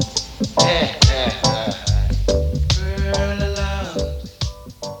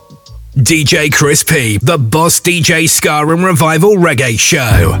 DJ Chris P, the Boss DJ Ska and Revival Reggae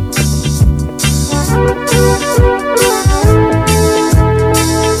Show.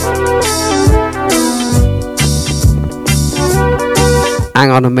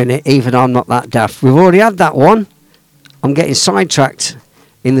 Hang on a minute, even I'm not that daft. We've already had that one. I'm getting sidetracked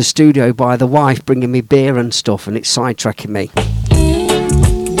in the studio by the wife bringing me beer and stuff, and it's sidetracking me.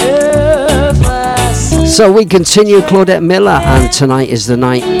 So we continue, Claudette Miller, and Tonight is the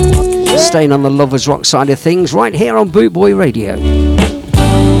Night. Staying on the Lovers Rock side of things, right here on Boot Boy Radio.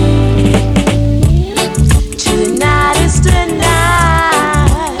 Tonight is the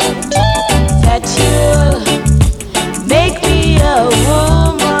night that you'll make me a woman.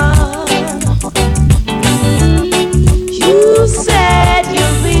 You said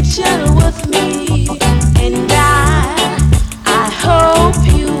you'll be gentle with me, and I hope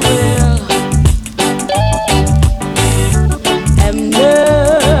you will. I'm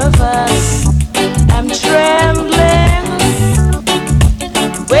nervous, I'm trembling,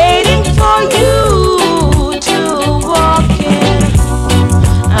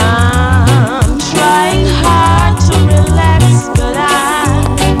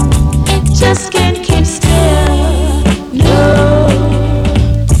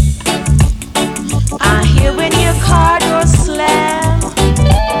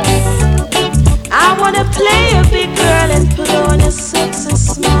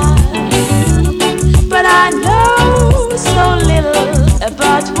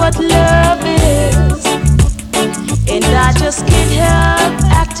 that's what love is. And I just can't help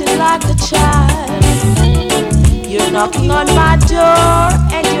acting like a child. You're knocking on my door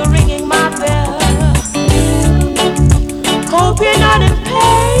and you're ringing my bell. Hope you're not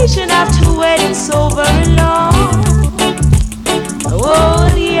impatient after waiting so very long. Oh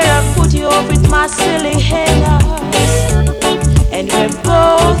dear, I put you off with my silly hang-ups, and we're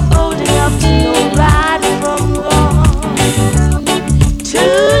both old enough to know right from wrong.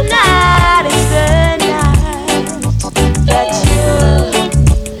 Tonight is the night that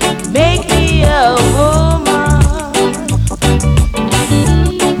you make me a woman.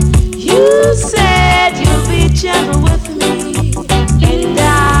 You said you'll be gentle with me, and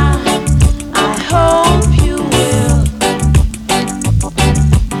I hope you will.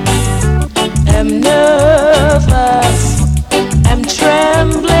 I'm nervous, I'm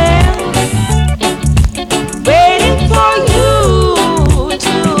trembling, waiting for you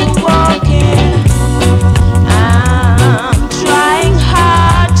to walk in. I'm trying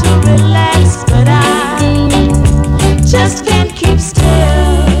hard to relax, but I just can't keep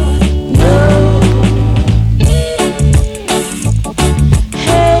still. No.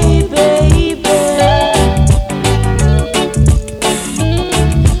 Hey baby,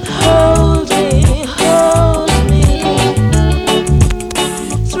 hold me,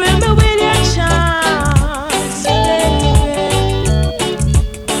 thrill me with your charms, baby.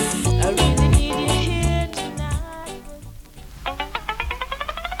 I really need you here tonight.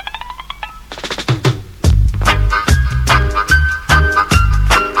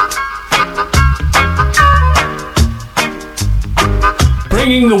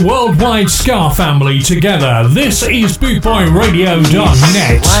 Bringing the worldwide Ska family together, this is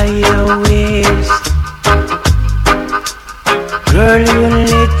BootboyRadio.net. Why you waste? Girl, you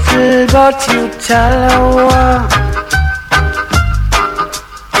little but you talawa.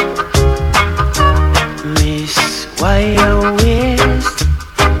 Miss, why you waste?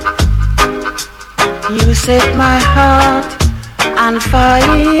 You set my heart on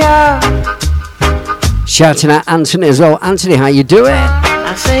fire. Shouting at Anthony as well. Anthony, how you doing?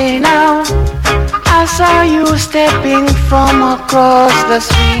 I say now, I saw you stepping from across the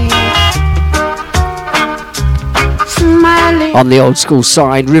street, smiling On the old school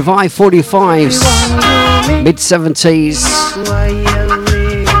side, Revive 45s, mid 70s. why you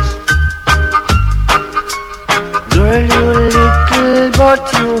waste. Girl, you little but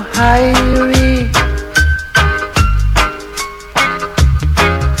you hairy.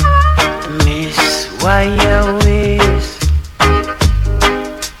 Miss, why you waste?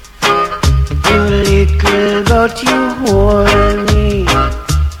 You little but you hold me.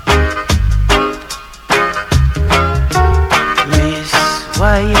 Miss,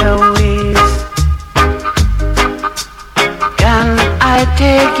 why you waste? Can I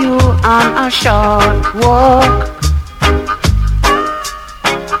take you on a short walk?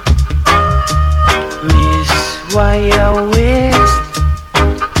 Miss, why you waste?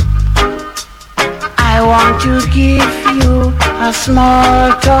 I want to give you a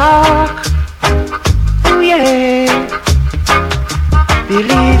small talk. Oh yeah.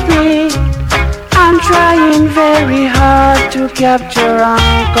 Believe me, I'm trying very hard to capture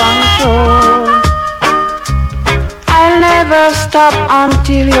and control. I'll never stop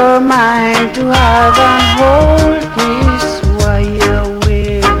until you're mine to have and hold. Miss, why you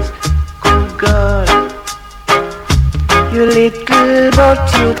waste? Good God, you little but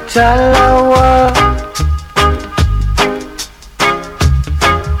you talawa.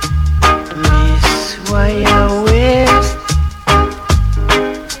 Miss, why you waste?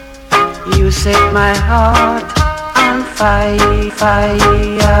 You set my heart on fire,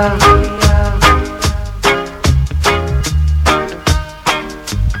 fire.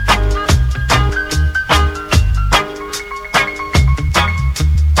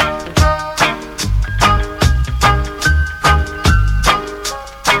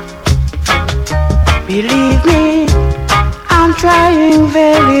 Believe me, I'm trying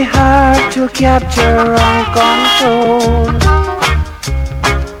very hard to capture and control.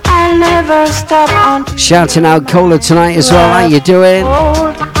 I'll never stop until Shouting out Cola tonight as well. How you doing?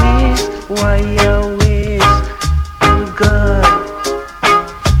 hold. Miss, why you waste? You good,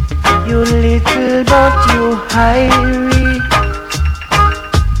 you little but you hairy.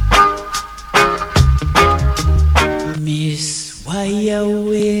 Miss, why you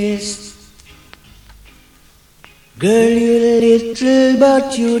waste? Girl, you little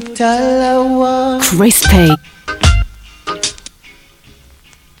but you talawa. Crispy.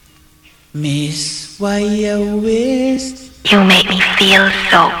 Miss, why you waste? You make me feel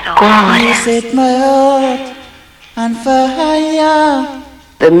so You good. set my heart on fire.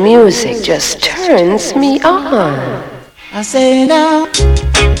 The music just turns me on. I say now.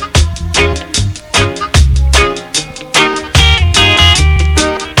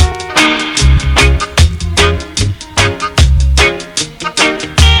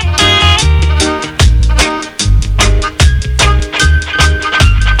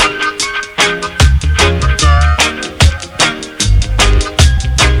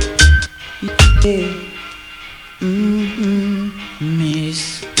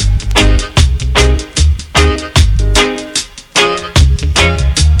 Miss.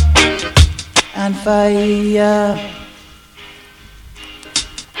 And fire,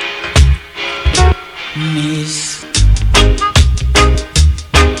 Miss.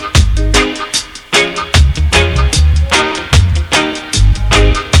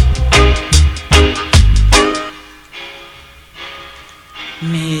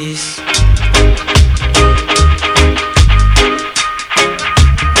 Miss.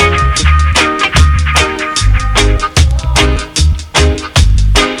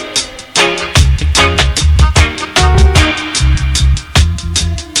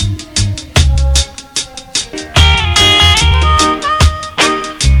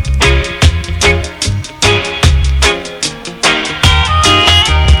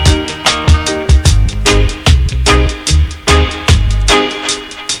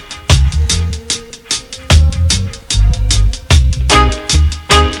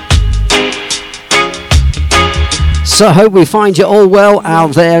 So I hope we find you all well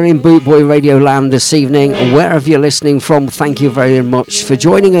out there in Bootboy Radio Land this evening. Wherever you're listening from, thank you very much for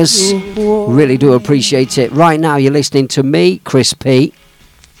joining us. Really do appreciate it. Right now you're listening to me, Chris P,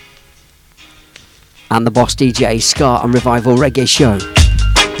 and the Boss DJ Ska and Revival Reggae Show.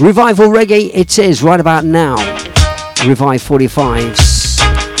 Revival Reggae it is right about now. Revive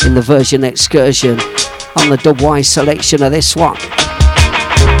 45s in the version excursion on the Dubwise selection of this one.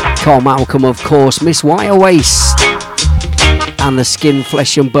 Carl Malcolm, of course, Miss Wire Waist, and the Skin,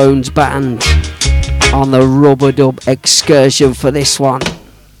 Flesh and Bones band on the Rubber Dub excursion for this one.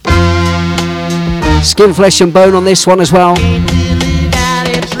 Skin, Flesh and Bone on this one as well.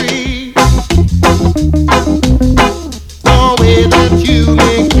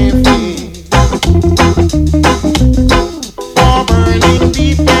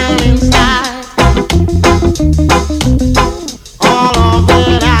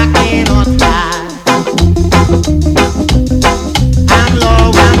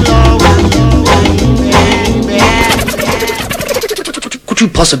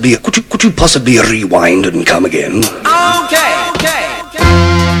 Could you possibly rewind and come again? Okay. I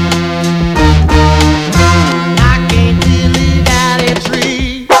can't really down a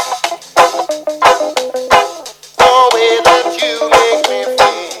tree. The way that you make me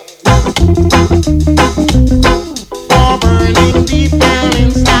feel. All burning deep down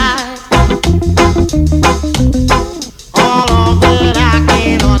inside. All of that I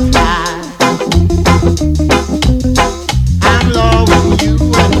cannot hide. I'm loving you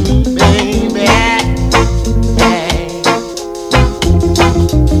and me, baby.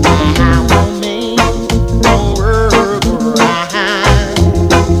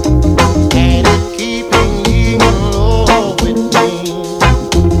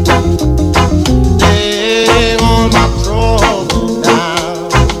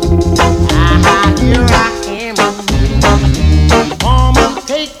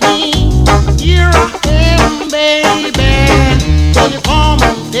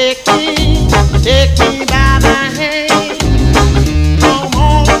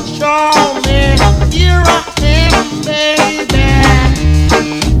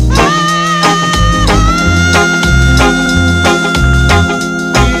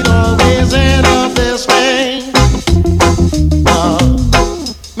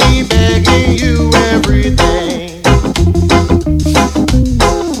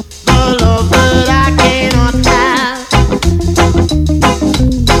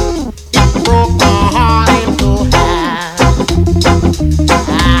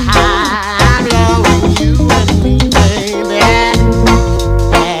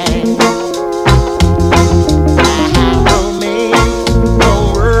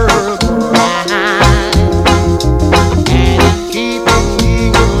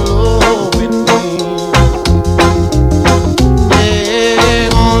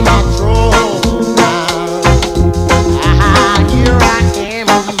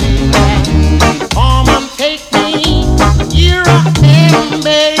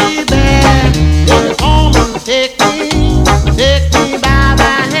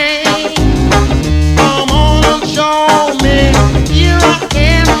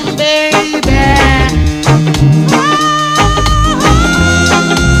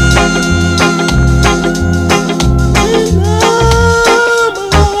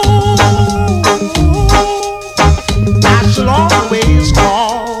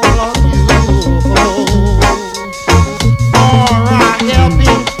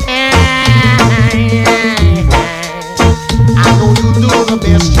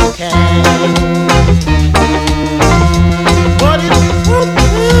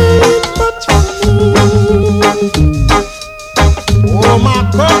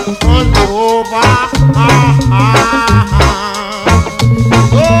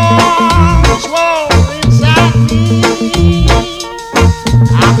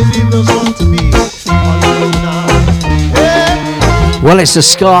 Well, it's the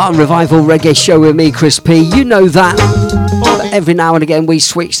Ska and Revival Reggae Show with me, Chris P. You know that. But every now and again we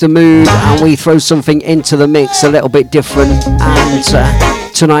switch the mood and we throw something into the mix a little bit different. And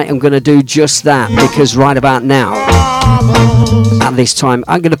tonight I'm going to do just that, because right about now, at this time,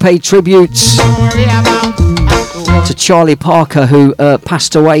 I'm going to pay tributes to Charlie Parker, who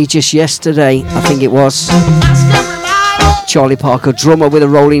passed away just yesterday, I think it was. Charlie Parker, drummer with the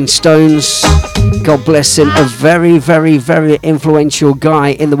Rolling Stones. God bless him. A very, very, very influential guy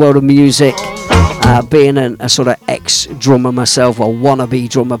in the world of music. Being a sort of ex-drummer myself, or wannabe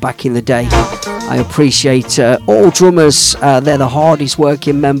drummer back in the day. I appreciate all drummers. They're the hardest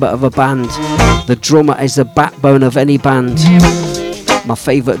working member of a band. The drummer is the backbone of any band. My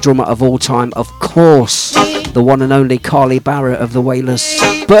favourite drummer of all time, of course, the one and only Carly Barrett of the Wailers.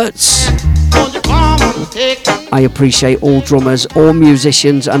 But I appreciate all drummers, all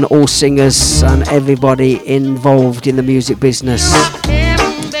musicians and all singers and everybody involved in the music business.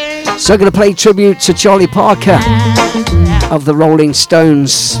 So I'm going to play tribute to Charlie Parker of the Rolling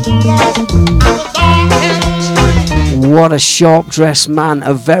Stones. What a sharp dressed man,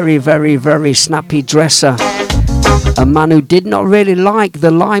 a very, very, very snappy dresser. A man who did not really like the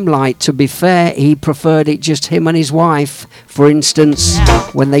limelight, to be fair. He preferred it just him and his wife. For instance,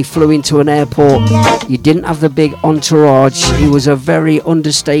 when they flew into an airport, you didn't have the big entourage. He was a very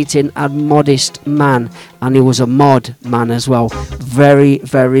understated and modest man, and he was a mod man as well. Very,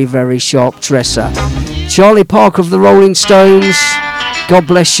 very, very sharp dresser. Charlie Parker of the Rolling Stones, God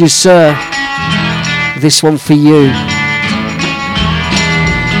bless you, sir. This one for you.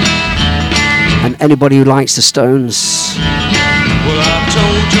 And anybody who likes the Stones.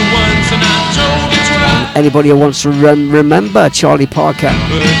 And anybody who wants to remember Charlie Parker.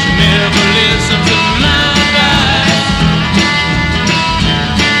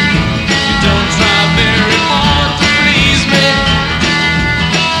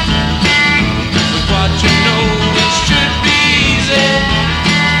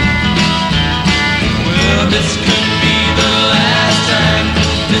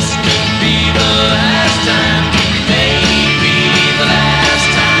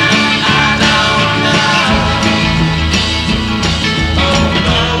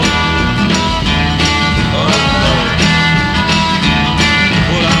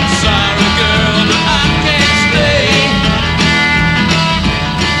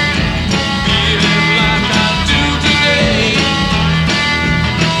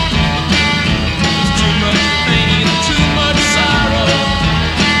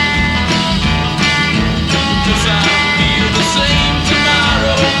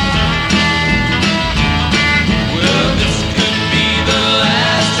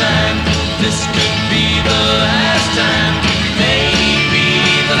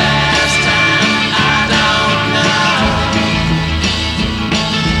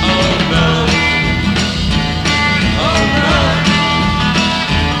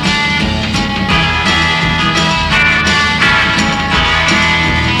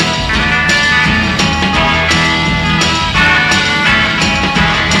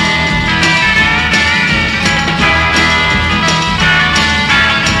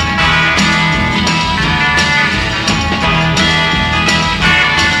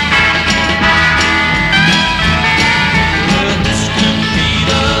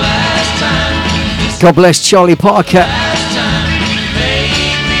 God bless Charlie Parker.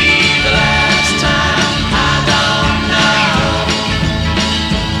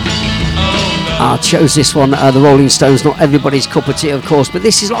 I chose this one, the Rolling Stones, not everybody's cup of tea, of course, but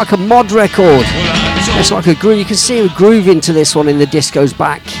this is like a mod record. It's like a groove. You can see a groove into this one in the discos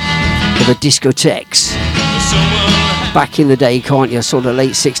back, or the discotheques. Back in the day, can't you? Sort of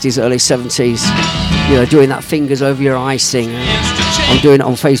late 60s, early 70s. You know, doing that fingers over your eyes thing. I'm doing it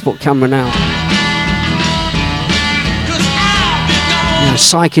on Facebook camera now. You know,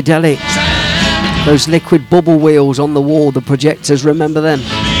 psychedelic. Those liquid bubble wheels on the wall, the projectors, remember them?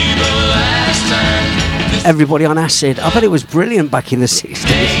 Everybody on acid. I bet it was brilliant back in the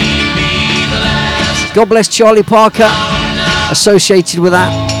 60s. God bless Charlie Parker, associated with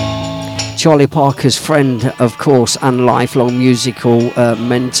that. Charlie Parker's friend, of course, and lifelong musical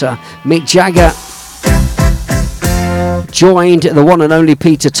mentor, Mick Jagger, joined the one and only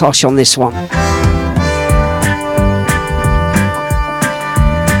Peter Tosh on this one.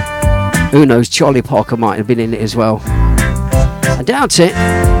 Who knows, Charlie Parker might have been in it as well. I doubt it.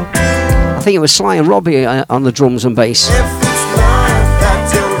 I think it was Sly and Robbie on the drums and bass.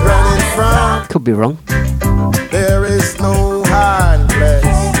 Could be wrong. There is no hiding place.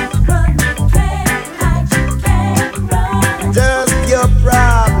 Just your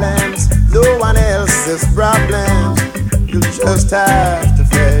problem. this problem you just have to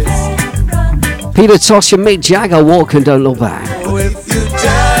face. Peter Tosh and Mick Jagger, Walk and Don't Look Back. Oh, if you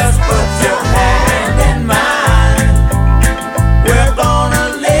just put your hand in mine, we're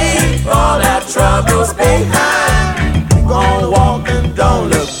gonna leave all our troubles behind. We're gonna walk and don't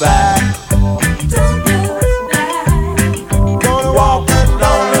look back. Gonna walk and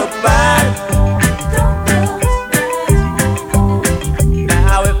don't look back.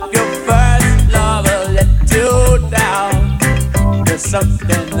 Now if your first lover let you down, there's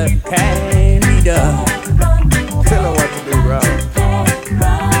something that can't be done. Tell her what to do, bro.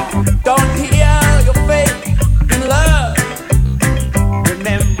 Don't heal your faith in love,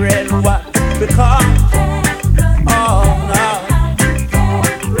 remembering what become. Oh no.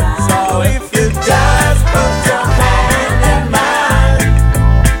 So if you just put your hand in mine,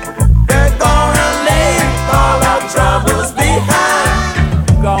 we're gonna leave all our troubles behind.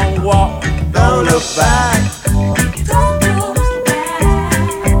 Gonna walk, don't look back.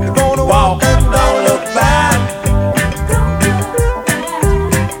 We're gonna walk and don't look back.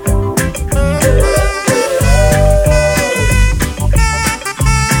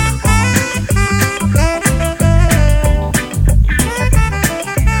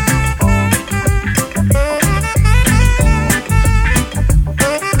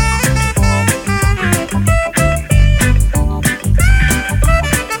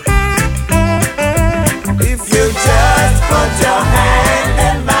 If you just put your hand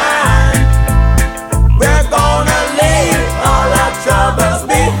in mine, we're gonna leave all our troubles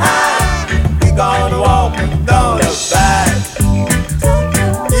behind. We're gonna walk and don't look back.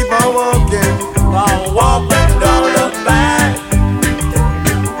 Keep on walking, walk and don't look back.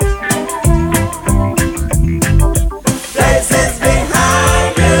 Places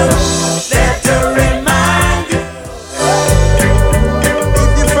behind you, there to remind you. If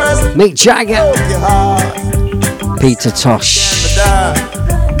you first Mick Jagger, broke your heart, Peter Tosh. die.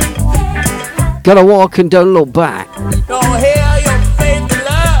 Gotta Walk and Don't Look Back. Don't hear your faith in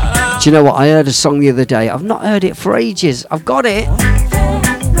love. Do you know what? I heard a song the other day. I've not heard it for ages. I've got it.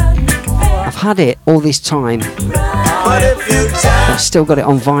 I've had it all this time. But if you just I've still got it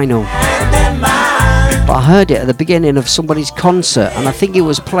on vinyl. hand in mine, But I heard it at the beginning of somebody's concert, and I think it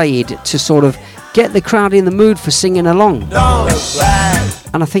was played to sort of get the crowd in the mood for singing along. don't look back.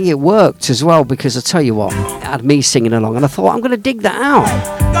 And I think it worked as well, because I tell you what, it had me singing along, and I thought, I'm going to dig that out.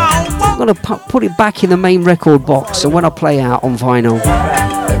 I'm going to put it back in the main record box, and when I play out on vinyl,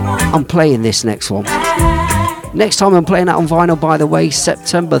 I'm playing this next one. Next time I'm playing out on vinyl, by the way,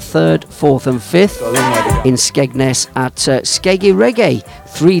 September 3rd, 4th and 5th in Skegness at Skeggy Reggae,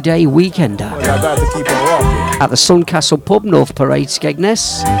 3-day weekender. At the Suncastle Pub, North Parade,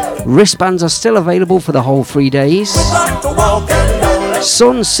 Skegness. Wristbands are still available for the whole 3 days.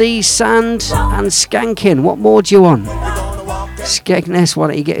 Sun, sea, sand and skanking. What more do you want? Skegness, why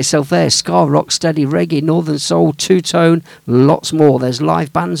don't you get yourself there? Ska, rock, steady, reggae, northern soul, two-tone, lots more. There's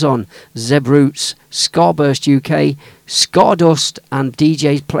live bands on. Zeb Roots, Scarburst UK, Skardust and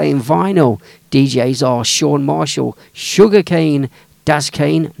DJs playing vinyl. DJs are Sean Marshall, Sugarcane, Daz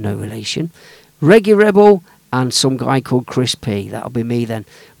Kane, no relation, Reggae Rebel and some guy called Chris P. That'll be me then.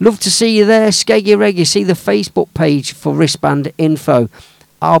 Love to see you there, Skeggy Reggae. See the Facebook page for wristband info.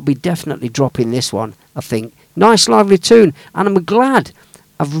 I'll be definitely dropping this one, I think. Nice lively tune, and I'm glad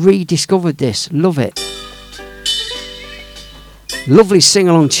I've rediscovered this. Love it. Lovely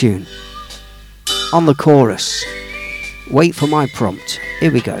sing-along tune on the chorus. Wait for my prompt.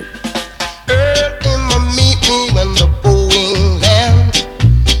 Here we go. Meet me when the Boeing land.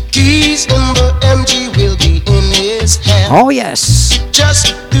 Keys in the MG will be in his hand. Oh yes, Just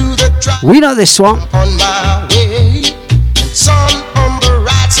do the drive we know this one. on my way. And sun on the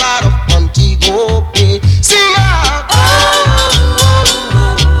right side of Montego Bay. Sing out.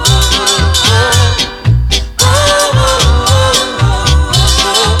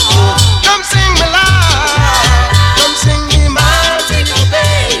 Come sing me loud. Come sing me Montego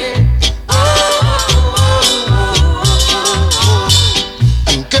Bay.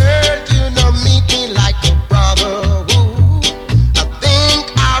 And girl, you know meet me like a brother. Ooh, I think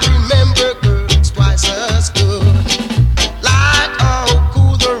I remember girls twice as good. Like how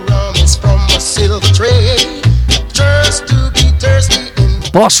cool the rum is from a silver tray. Just to be thirsty in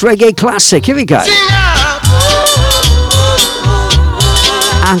Boss Reggae Classic. Here we go. sing out.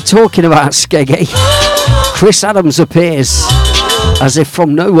 And talking about Skeggy, Chris Adams appears as if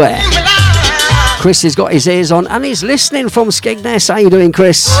from nowhere. Chris has got his ears on and he's listening from Skegness. How you doing,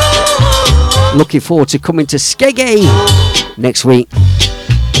 Chris? Looking forward to coming to Skeggy next week.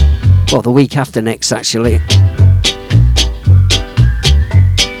 Well, the week after next, actually.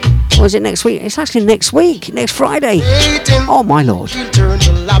 Or is it next week? It's actually next week, next Friday. Oh my Lord. Turn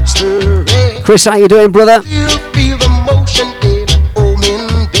the lobster red. Chris, how you doing, brother? You feel the motion in home in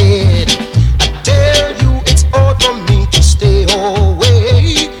bed. I tell you it's all for me to stay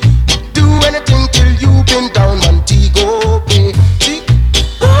away. Do anything till you've been down Montego Bay. See?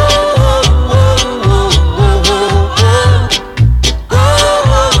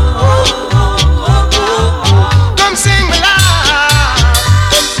 Come sing me loud.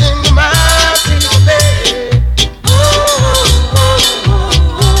 Come sing me my baby.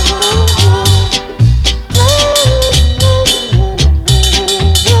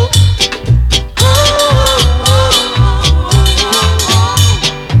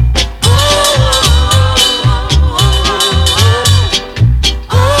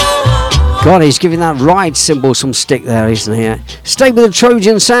 God, he's giving that ride symbol some stick there, isn't he? Stay with the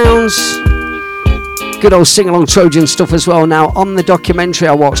Trojan sounds. Good old sing-along Trojan stuff as well. Now, on the documentary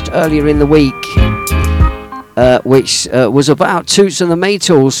I watched earlier in the week, which was about Toots and the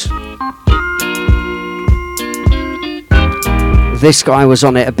Maytals, this guy was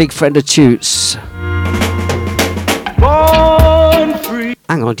on it, a big friend of Toots. Born free.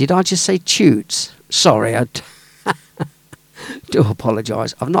 Hang on, did I just say Toots? Sorry, I do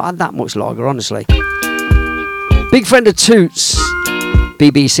apologise. I've not had that much lager, honestly. Big friend of Toots.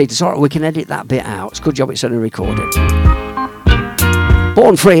 BBC. It's alright, we can edit that bit out. It's a good job it's only recorded.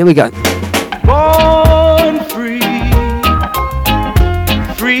 Born free, here we go. Born free.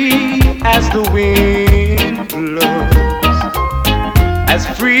 Free as the wind blows. As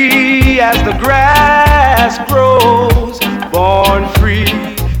free as the grass grows. Born free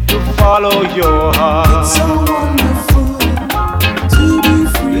to follow your heart. It's so wonderful to be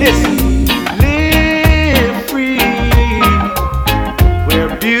free. Listen, live free where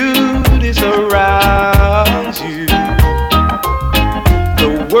beauty's around you. The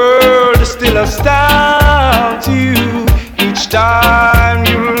world still astounds you each time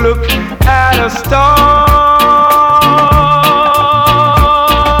you look at a star.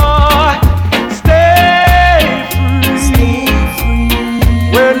 Stay free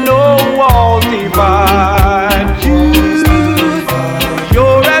where no walls divide you.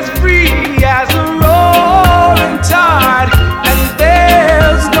 You're as free as a rolling tide, and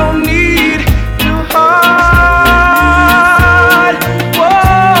there's no need to hide.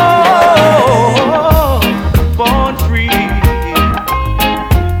 Whoa, born free,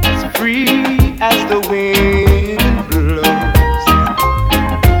 as free as the wind blows,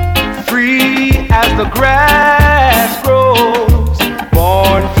 free as the grass grows,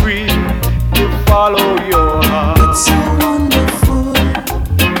 born free to follow your heart. It's so wonderful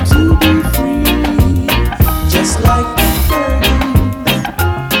to be free, just like the birds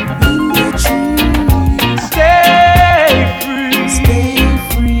in the trees. Stay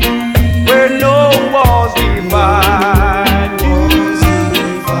free where no walls divide you.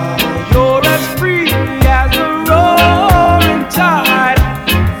 You're as free as a rolling tide,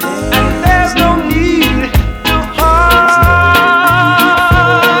 and there's no need to hide.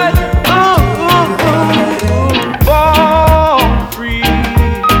 Born free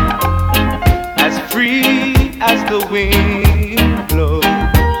as the wind blows,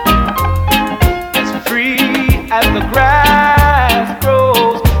 as free as the grass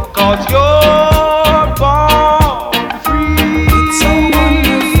grows, 'cause you're born free. It's so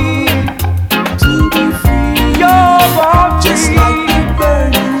wonderful to be free. You're born just free. like the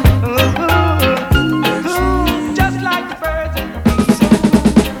bird in the trees. Just like the birds in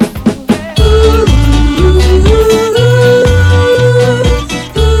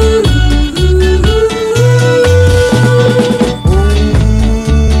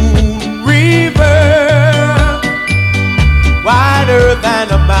River wider than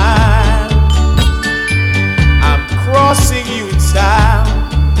a mile. I'm crossing you in style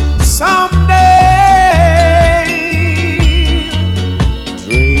someday.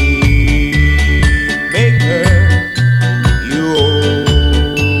 Dream maker, you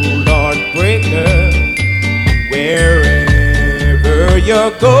old heartbreaker, wherever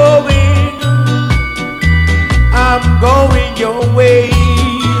you're going, I'm going your way.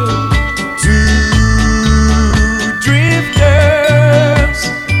 Two drifters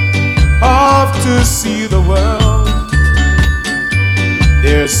off to see the world.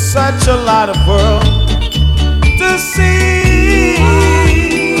 There's such a lot of world to see.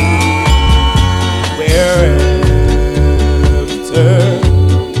 We're after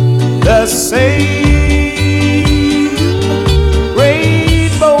the same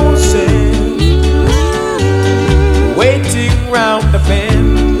rainbow sand, waiting round the bend.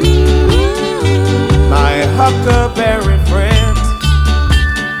 My huckleberry friend,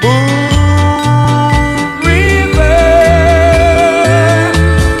 move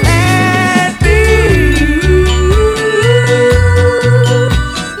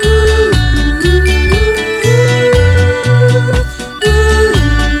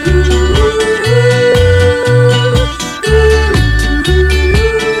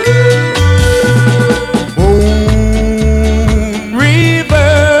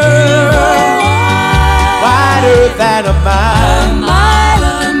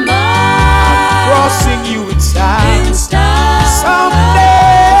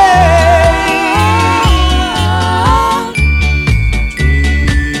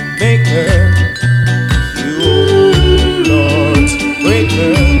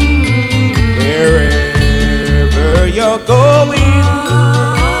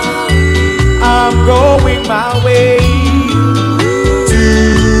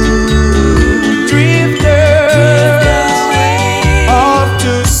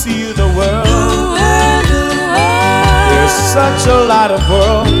wide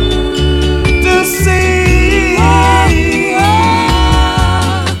world to see.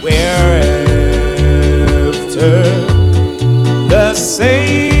 Whereafter the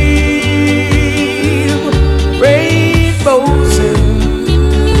same rainbows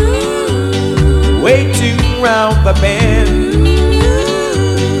waiting round the bend.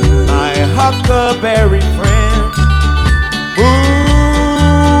 My huckleberry friend,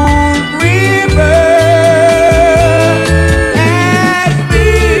 Moon River.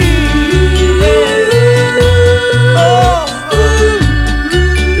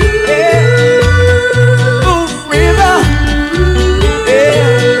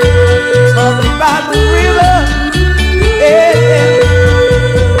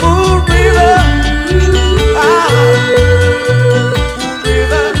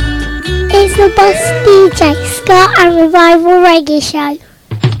 The Boss DJ Ska and Revival Reggae Show.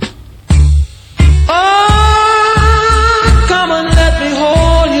 Oh, come and let me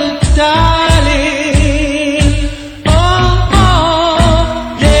hold you, darling.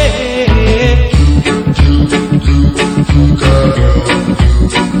 Oh, yeah.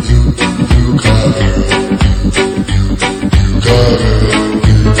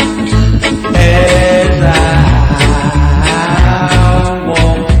 As I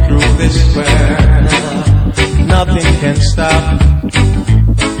walk through this world, nothing can stop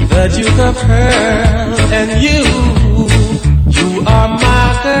the Duke of Pearl, and you are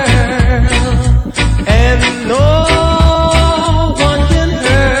my girl, and no one can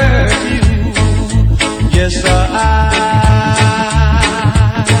hurt you. Yes, I'm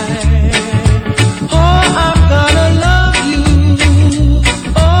gonna love you.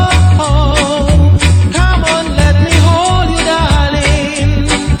 Oh, come on, let me hold you, darling,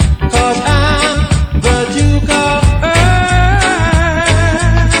 'cause I'm the Duke of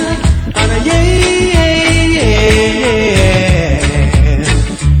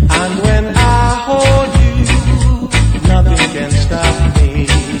and when I hold you, nothing can stop me.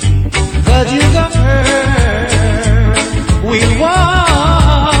 The Duke of Pearl, we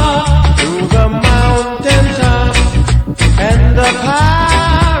walk through the mountaintop and the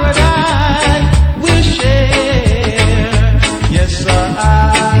paradise we share. Yes, sir,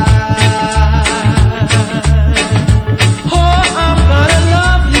 I'm gonna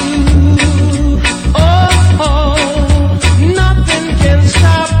love you. Nothing can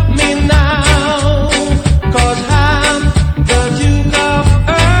stop me now, 'cause I'm the Duke of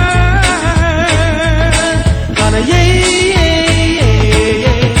Earth.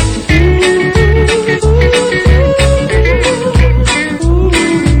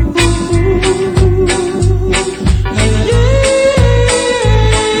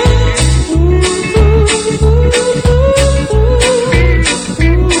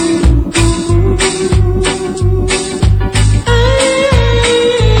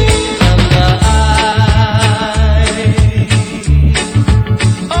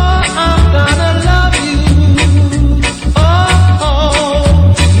 And I'm gonna love you.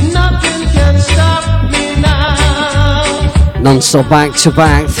 Nothing can stop me now. Non-stop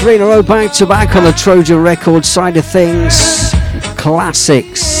back-to-back, 3 in a row back-to-back on the Trojan Records side of things.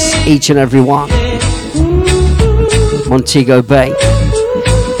 Classics, each and every one. Montego Bay,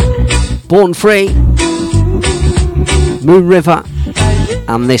 Born Free, Moon River,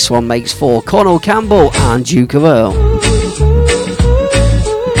 and this one makes 4. Cornell Campbell and Duke of Earl.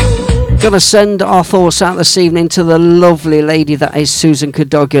 Gonna send our thoughts out this evening to the lovely lady that is Susan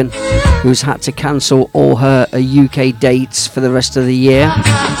Cadogan, who's had to cancel all her UK dates for the rest of the year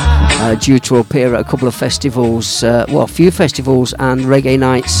due to appear at a couple of festivals, a few festivals and reggae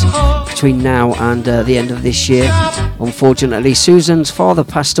nights between now and the end of this year. Unfortunately, Susan's father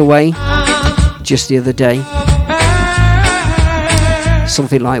passed away just the other day.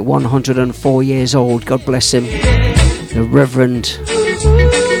 Something like 104 years old, God bless him. The Reverend.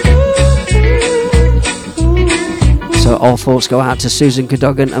 So all thoughts go out to Susan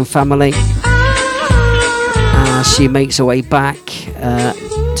Cadogan and family as she makes her way back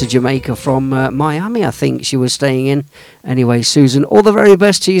to Jamaica from Miami, I think she was staying in. Anyway, Susan, all the very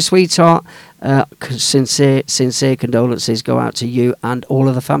best to you, sweetheart. Sincere condolences go out to you and all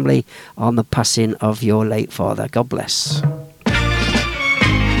of the family on the passing of your late father. God bless.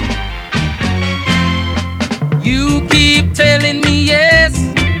 You keep telling me yes,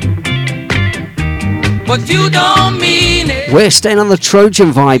 but you don't mean it. We're staying on the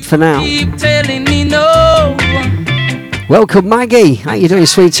Trojan vibe for now. Keep telling me no. Welcome, Maggie. How you doing,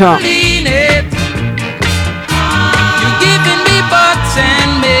 sweetheart? Mean it. You're giving me buts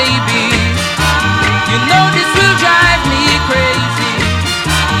and maybes. You know this will drive me crazy.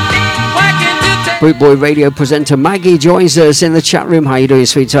 Why can't you take Bootboy Radio presenter Maggie joins us in the chat room. How you doing,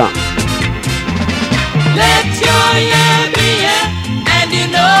 sweetheart? Let your yeah be yeah, and you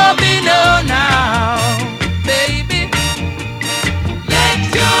know be no now, baby. Let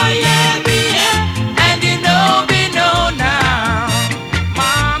your yeah be yeah, and you know be no now,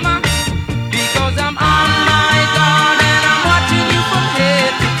 mama. Because I'm on my guard and I'm watching you from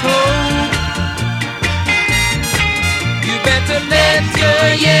head to toe. You better let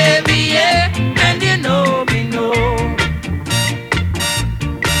your yeah be yeah, and you know be no.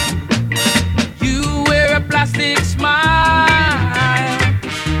 Plastic smile,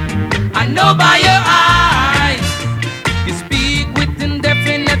 I know by your eyes you speak with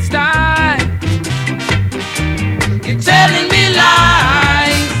indefinite style. You're telling me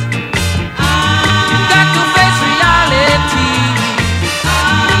lies. You've got to face reality.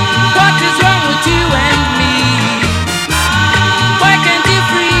 What is wrong with you and me? Why can't you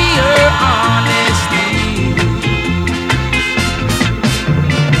free your honesty?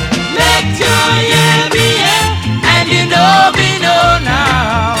 Let your yeah be you know be no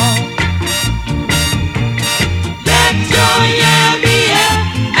now. Let your yeah be yeah,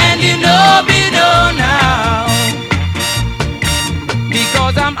 and you know be no now.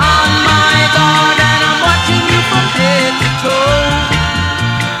 Because I'm on my guard and I'm watching you from head to toe.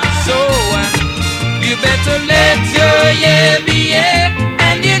 So you better let your yeah be yeah,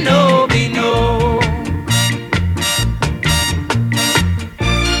 and you know be no.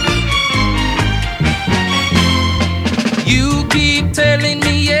 Telling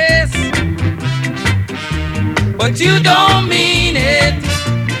me yes, but you don't mean it.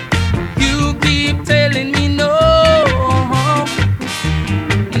 You keep telling me no,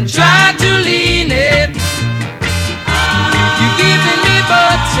 and try to lean it. You're giving me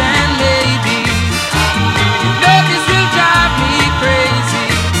buts and maybe. You know this will drive me crazy.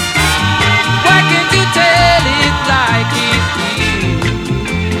 Why can't you tell it like it is?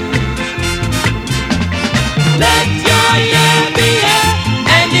 Let your yeah be yeah,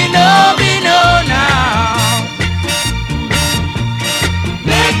 and you know be no now.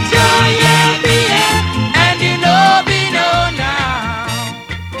 Let your yeah be yeah, and you know be no now.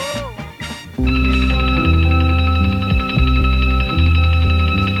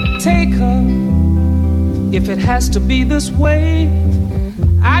 Take her, if it has to be this way.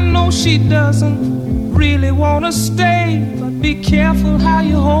 I know she doesn't really want to stay, but be careful how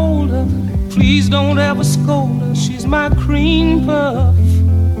you hold her. Please don't ever scold her, she's my cream puff.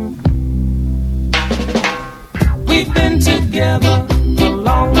 We've been together a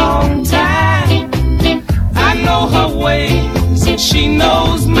long, long time. I know her ways and she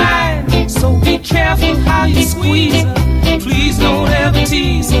knows mine. So be careful how you squeeze her. Please don't ever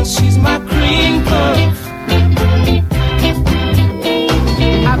tease her, she's my cream puff.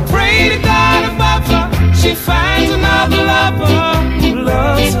 I pray to God above her, she finds another lover who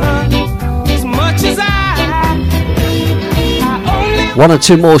loves her as much as I only. One or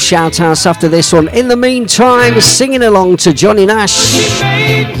two more shout outs after this one. In the meantime, singing along to Johnny Nash.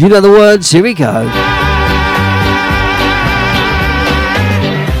 You know the words, here we go.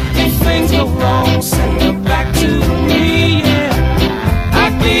 If things go wrong, send her back to me, yeah.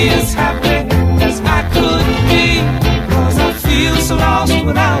 I'd be as happy as I could be, 'cause I feel so lost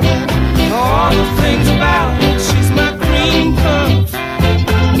without her. All the things about her, she's my cream puff.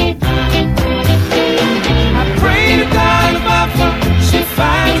 I pray to God above her, she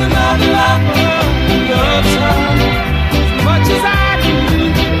finds another lover who loves her as much as I do.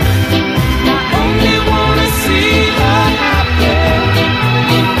 I only wanna see her happy,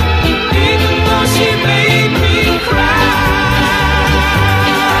 even though she made me cry.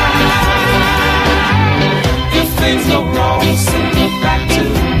 If things go wrong, send her back to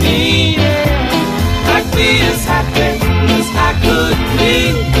me, yeah. I'd be as happy as I could be,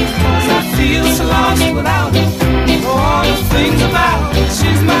 'cause I feel so lost without her. All the things about her,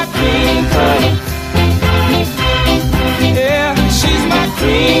 she's my cream puff. Yeah, she's my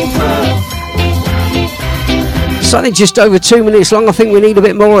cream puff. Something just over 2 minutes long. I think we need a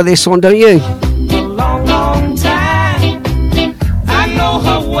bit more of this one, don't you? A long, long time. I know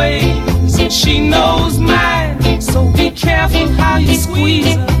her ways and she knows mine. So be careful how you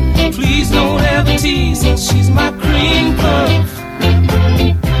squeeze her. Please don't ever tease her, she's my cream puff.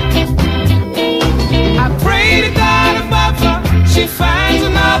 I pray to God above her, she finds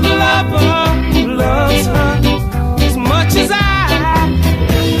another lover who loves her as much as I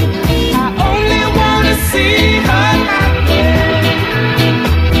only wanna see her happy,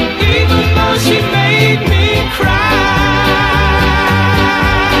 even though she made me cry.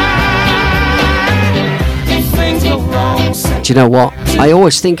 If things go wrong, Do you know what? I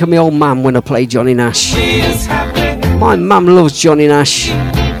always think of my old mum when I play Johnny Nash. My mum loves Johnny Nash.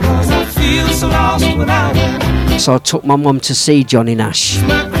 So I took my mum to see Johnny Nash.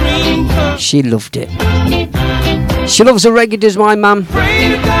 She loved it. She loves the reggae, does my mum.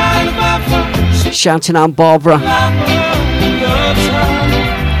 Shouting out Barbara,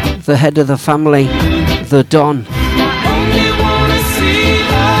 the head of the family, the Don,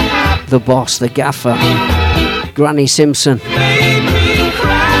 the boss, the gaffer, Granny Simpson.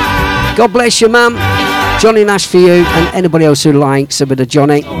 God bless you, ma'am. Johnny Nash for you and anybody else who likes a bit of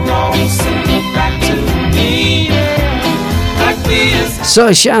Johnny.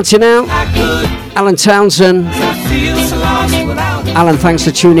 So shouting out Alan Townsend. Alan, thanks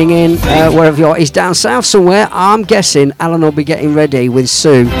for tuning in wherever you are. He's down south somewhere. I'm guessing Alan will be getting ready with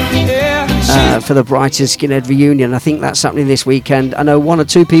Sue for the Brighton Skinhead reunion. I think that's happening this weekend. I know 1 or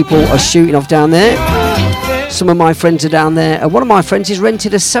 2 people are shooting off down there. Some of my friends are down there. One of my friends has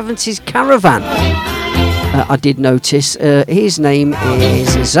rented a 70s caravan. I did notice. His name is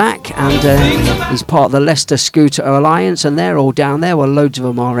Zach, and he's part of the Leicester Scooter Alliance, and they're all down there. Well, loads of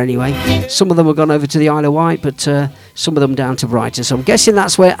them are anyway. Some of them have gone over to the Isle of Wight, but some of them down to Brighton. So I'm guessing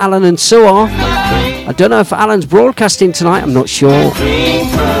that's where Alan and Sue are. I don't know if Alan's broadcasting tonight. I'm not sure.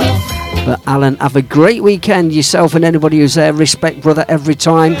 But Alan, have a great weekend, yourself and anybody who's there. Respect, brother, every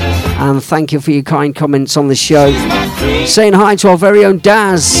time. And thank you for your kind comments on the show. Saying hi to our very own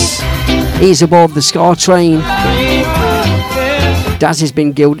Daz. He's aboard the Scar train. Daz has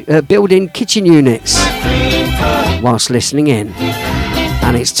been building kitchen units whilst listening in.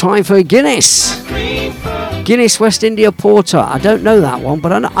 And it's time for Guinness. Guinness West India Porter. I don't know that one,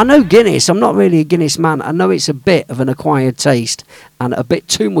 but I know Guinness. I'm not really a Guinness man. I know it's a bit of an acquired taste and a bit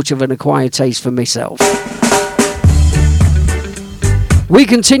too much of an acquired taste for myself. We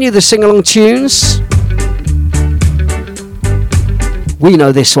continue the sing-along tunes. We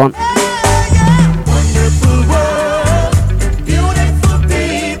know this one.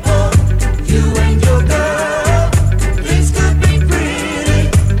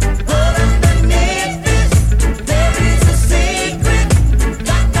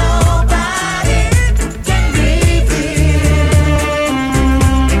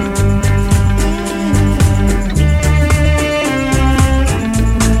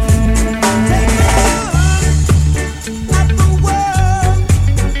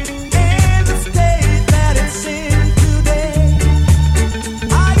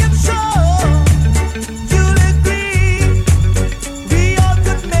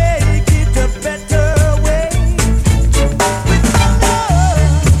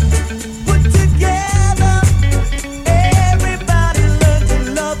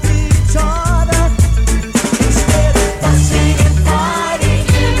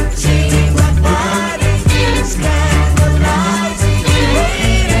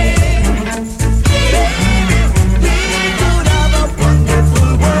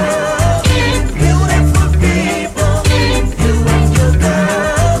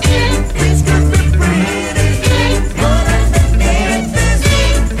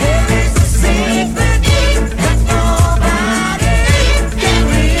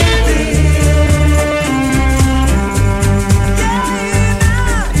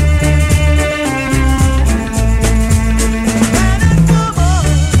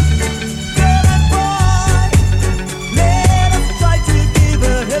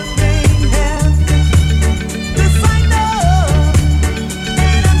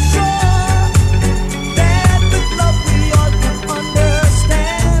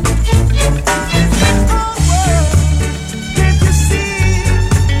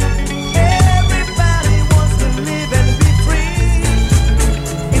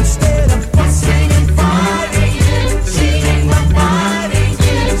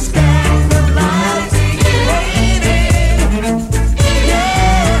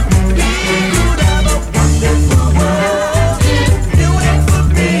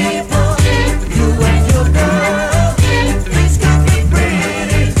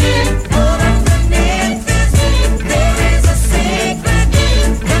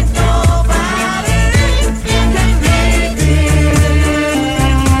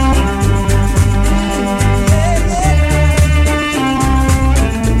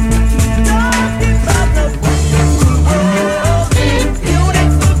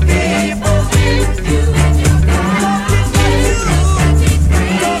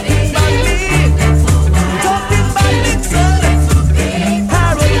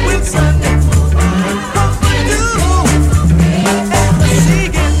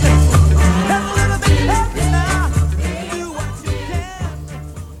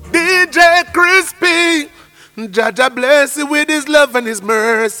 Jaja bless you with his love and his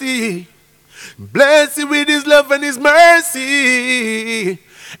mercy. Bless you with his love and his mercy.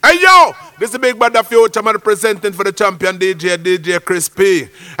 Hey yo, this is the Big Brother Future man presenting for the champion DJ Chris P.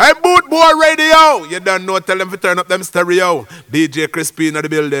 Hey Boot Boy Radio, you don't know, tell them to turn up them stereo. DJ Chris P in the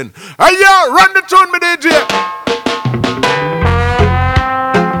building. Hey yo, run the tune me DJ.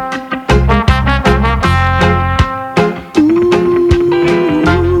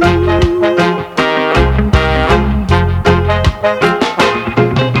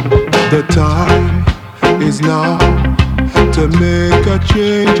 The time is now to make a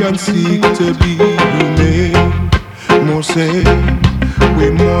change and seek to be humane. More say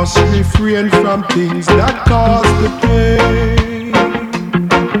we must refrain from things that cause the pain.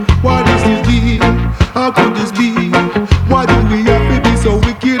 What is this deal? How could this be? Why do we have to be so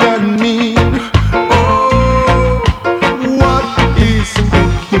wicked and mean? Oh, what is the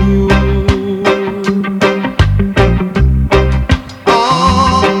cure?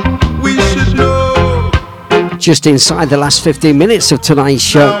 Just inside the last 15 minutes of tonight's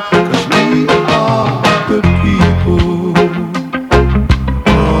show. We are the people.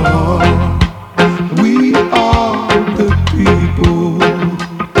 We are the people.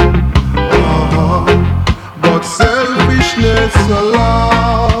 But selfishness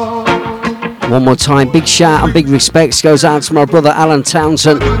allows. One more time, big shout and big respects goes out to my brother Alan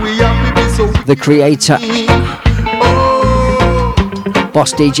Townsend, the creator,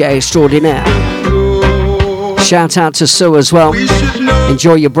 boss DJ extraordinaire. Shout out to Sue as well.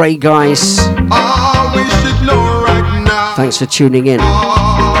 Enjoy your break, guys. Thanks for tuning in.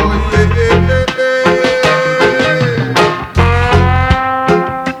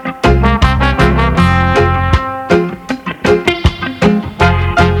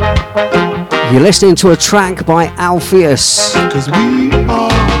 You're listening to a track by Alpheus.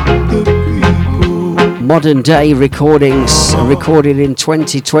 Modern day recordings, recorded in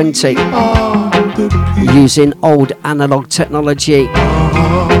 2020. Using old analog technology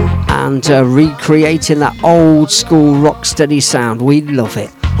and recreating that old school rock steady sound. We love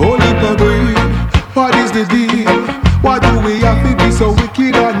it. Holy Green, what is the deal? Why do we have to be so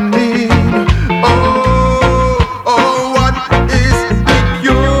wicked and mean? Oh, what is the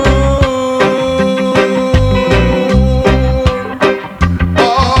cure?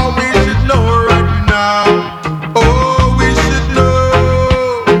 Oh, we should know right now. Oh, we should know.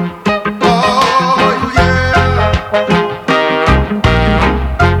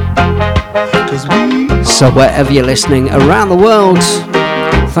 So wherever you're listening around the world,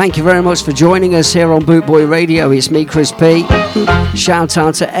 thank you very much for joining us here on Bootboy Radio. It's me, Chris P. Shout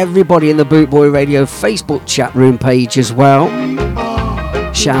out to everybody in the Bootboy Radio Facebook chat room page as well.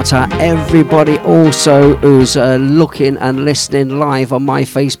 Shout out everybody also who's looking and listening live on my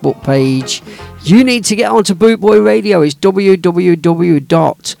Facebook page. You need to get onto Bootboy Radio. It's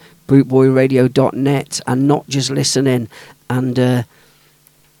www.bootboyradio.net and not just listening and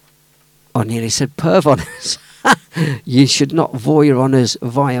I nearly said perv on us. You should not voyeur on us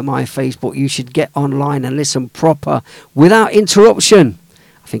via my Facebook. You should get online and listen proper without interruption.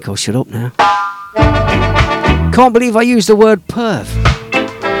 I think I'll shut up now. Can't believe I used the word perv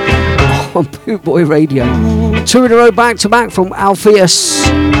on Bootboy Radio. 2 in a row back to back from Alpheus.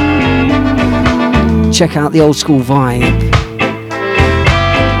 Check out the old school vibe.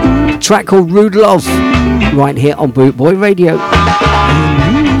 A track called Rude Love right here on Bootboy Radio.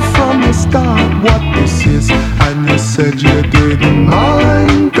 Start what this is, and you said you didn't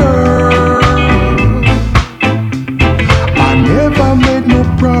mind, girl. I never made no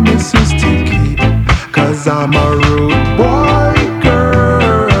promises to keep, 'cause I'm a rude boy,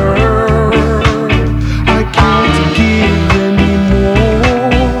 girl. I can't give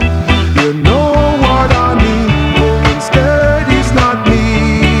anymore. You know what I mean, but instead it's not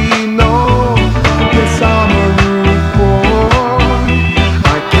me, no. Yes, I'm a rude boy. I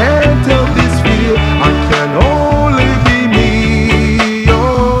can't help this feel, I can only be me,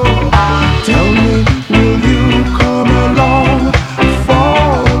 oh. Tell me, will you come along for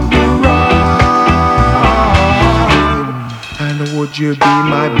the ride? And would you be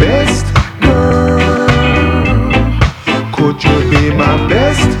my best girl? Could you be my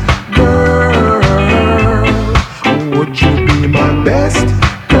best girl? Would you be my best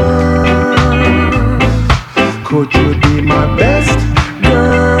girl? Could you be my best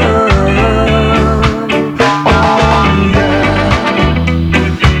girl?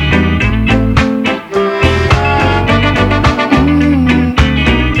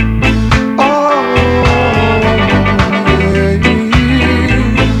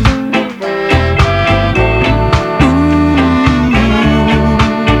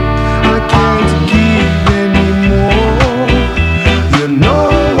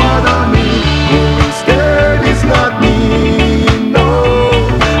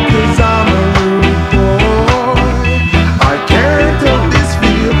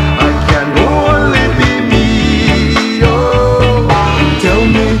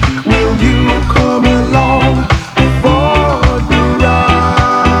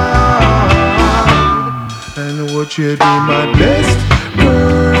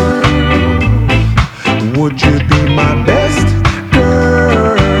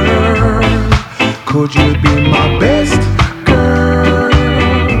 would you be my best girl?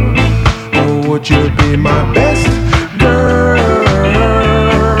 Oh, would you be my best girl?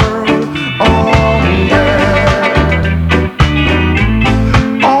 Oh, yeah.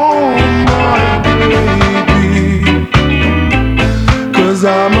 Oh, my baby. 'Cause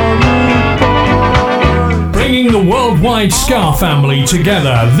I'm a rude boy. Bringing the worldwide ska family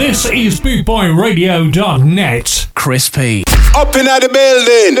together, this is BootboyRadio.net. Chris P. Up in the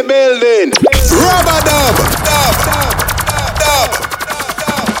building, Rubber dub.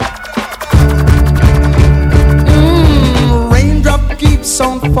 Raindrop keeps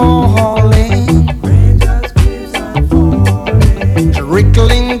on falling,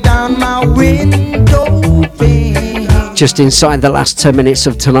 trickling down my window pane. Just inside the last 10 minutes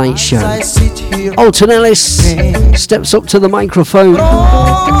of tonight's show, I sit here, Alton Ellis steps up to the microphone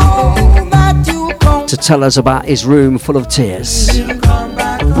to tell us about his room full of tears.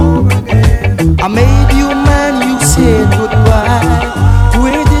 I made you man, you said goodbye.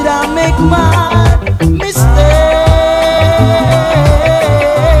 Where did I make my mistake?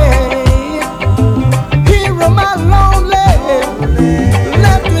 Here am I lonely,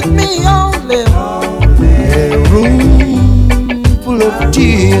 left with me only. A room full of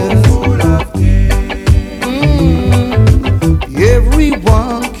tears.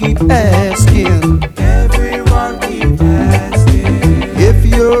 Everyone keep asking. If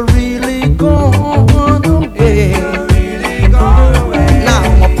you're really gone away. Now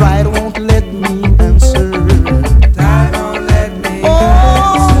my pride won't let me answer.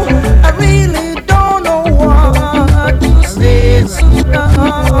 Oh, I really don't know what to say.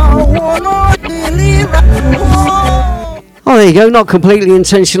 Oh, there you go. Not completely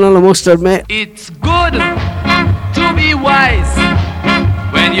intentional, I must admit. It's good to be wise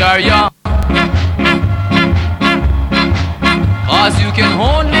when you're young, 'cause you can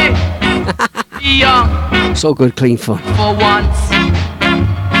only be young It's all good, clean fun. for once.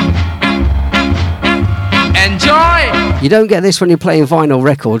 Enjoy. You don't get this when you're playing vinyl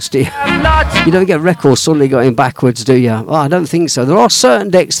records, do you? You don't get records suddenly going backwards, do you? Oh, I don't think so. There are certain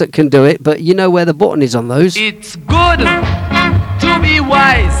decks that can do it, but you know where the button is on those. It's good to be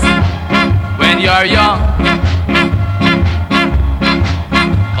wise when you're young,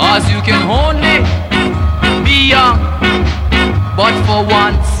 'cause you can only be young, but for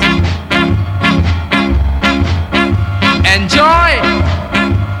once. Enjoy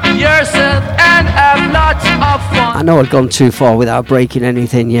yourself and have lots of fun. I know I've gone too far without breaking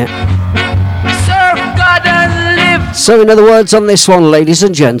anything yet. Serve God and live. So in other words on this one, ladies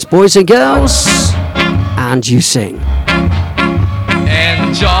and gents, boys and girls, and you sing.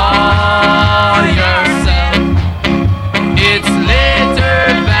 Enjoy yourself. It's later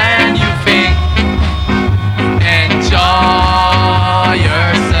than you think. Enjoy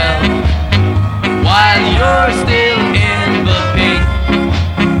yourself while you're still in the pink.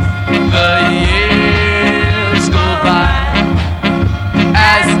 The years go by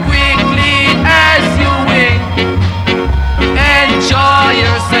as quickly as you wink. Enjoy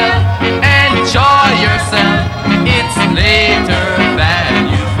yourself. Enjoy yourself. It's later than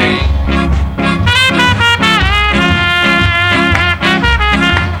you think.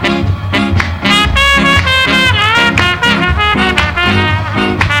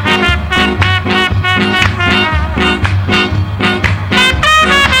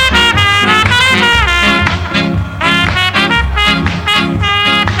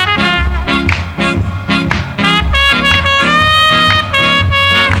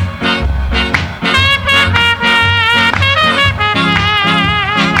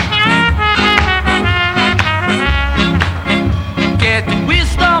 Get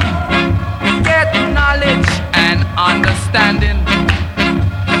wisdom, get knowledge and understanding.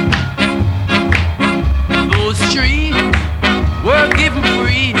 Those three were given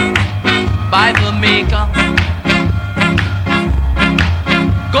free by the Maker.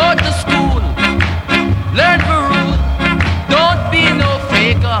 Go to school, learn the rule, don't be no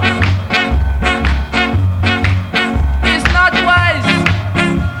faker. It's not wise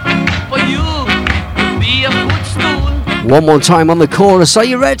for you to be a footstool. One more time on the chorus. Are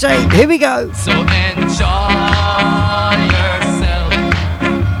you ready? Here we go. So enjoy yourself.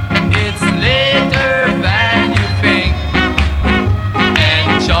 It's later than you think.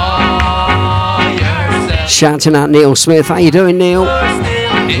 Enjoy yourself. Shouting out Neil Smith. How you doing, Neil?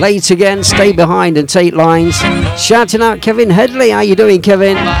 Late again, stay behind and take lines. Shouting out Kevin Headley. How you doing,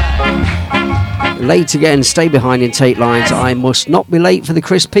 Kevin? Late again, stay behind and take lines. I must not be late for the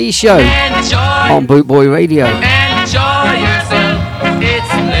Chris P show on Bootboy Radio. Enjoy yourself.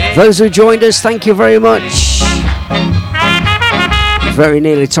 It's late. Those who joined us, thank you very much. Very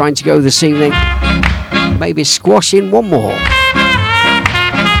nearly time to go this evening. maybe squash in one more.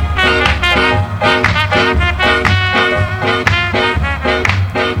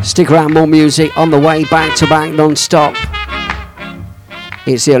 Stick around, more music on the way, back to back, non-stop.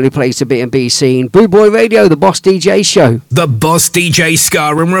 It's the only place to be and be seen. Boot Boy Radio, the Boss DJ Show. The Boss DJ Ska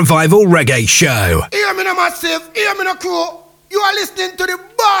and Revival Reggae Show. Hear me now, massive. Hear me now, crew. You are listening to the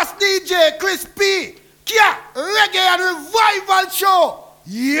Boss DJ Chris P. Kia Reggae and Revival Show.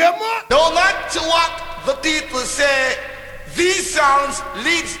 Yeah, man. Don't like to what the people say. These sounds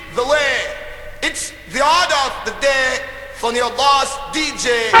leads the way. It's the order of the day from your Boss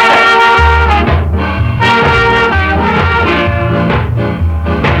DJ.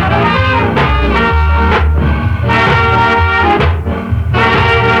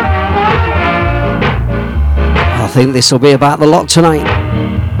 I think this will be about the lot tonight.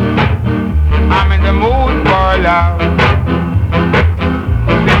 I'm in the mood for love,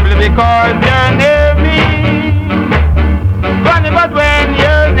 simply because you're near me. Funny, but when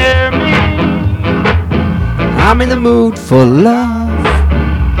you're near me, I'm in the mood for love.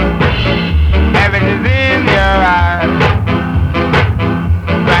 heaven is in your eyes,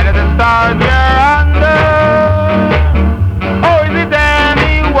 bright as the stars you're under. Oh, is it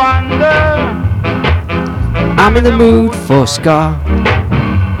any wonder? I'm in the mood for ska.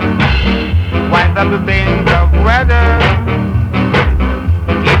 Why stop to think of weather?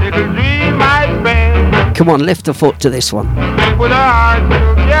 Each little dream I spend. Come on, lift a foot to this one. Put our hearts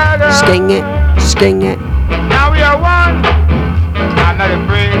together. Sking it, sking it. Now we are one. I'm not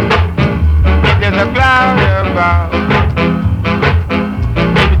afraid. If there's a cloud above,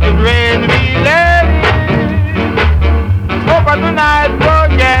 if it should rain, we let it. Hope I tonight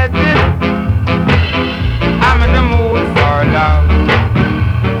forget it. I'm in the mood for love.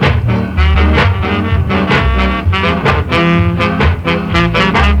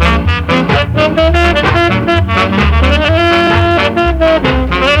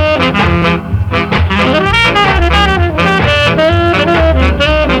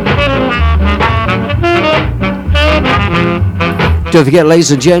 Don't forget,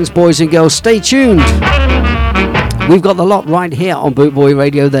 ladies and gents, boys and girls, stay tuned. We've got the lot right here on Boot Boy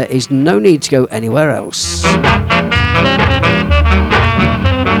Radio. There is no need to go anywhere else.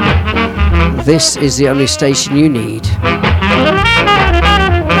 This is the only station you need.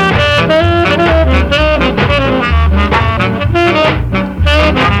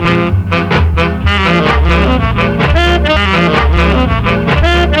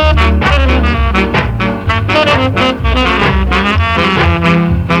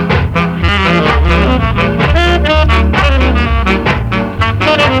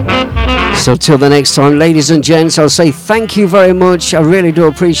 So till the next time, ladies and gents, I'll say thank you very much. I really do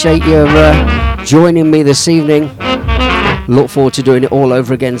appreciate you joining me this evening. Look forward to doing it all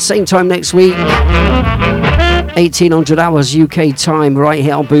over again. Same time next week. 1800 hours UK time right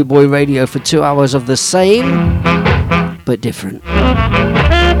here on Boot Boy Radio for 2 hours of the same, but different.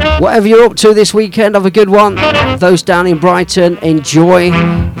 Whatever you're up to this weekend, have a good one. Those down in Brighton, enjoy.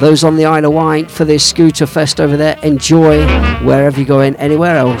 Those on the Isle of Wight for this scooter fest over there, enjoy. Wherever you're going,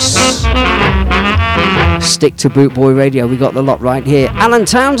 anywhere else, stick to Boot Boy Radio. We got the lot right here. Alan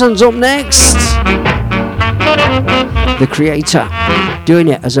Townsend's up next. The Creator, doing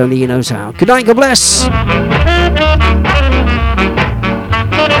it as only he knows how. Good night, God bless.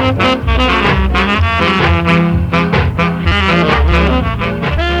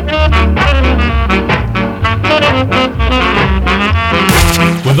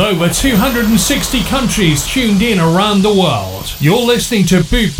 With over 260 countries tuned in around the world, you're listening to Boot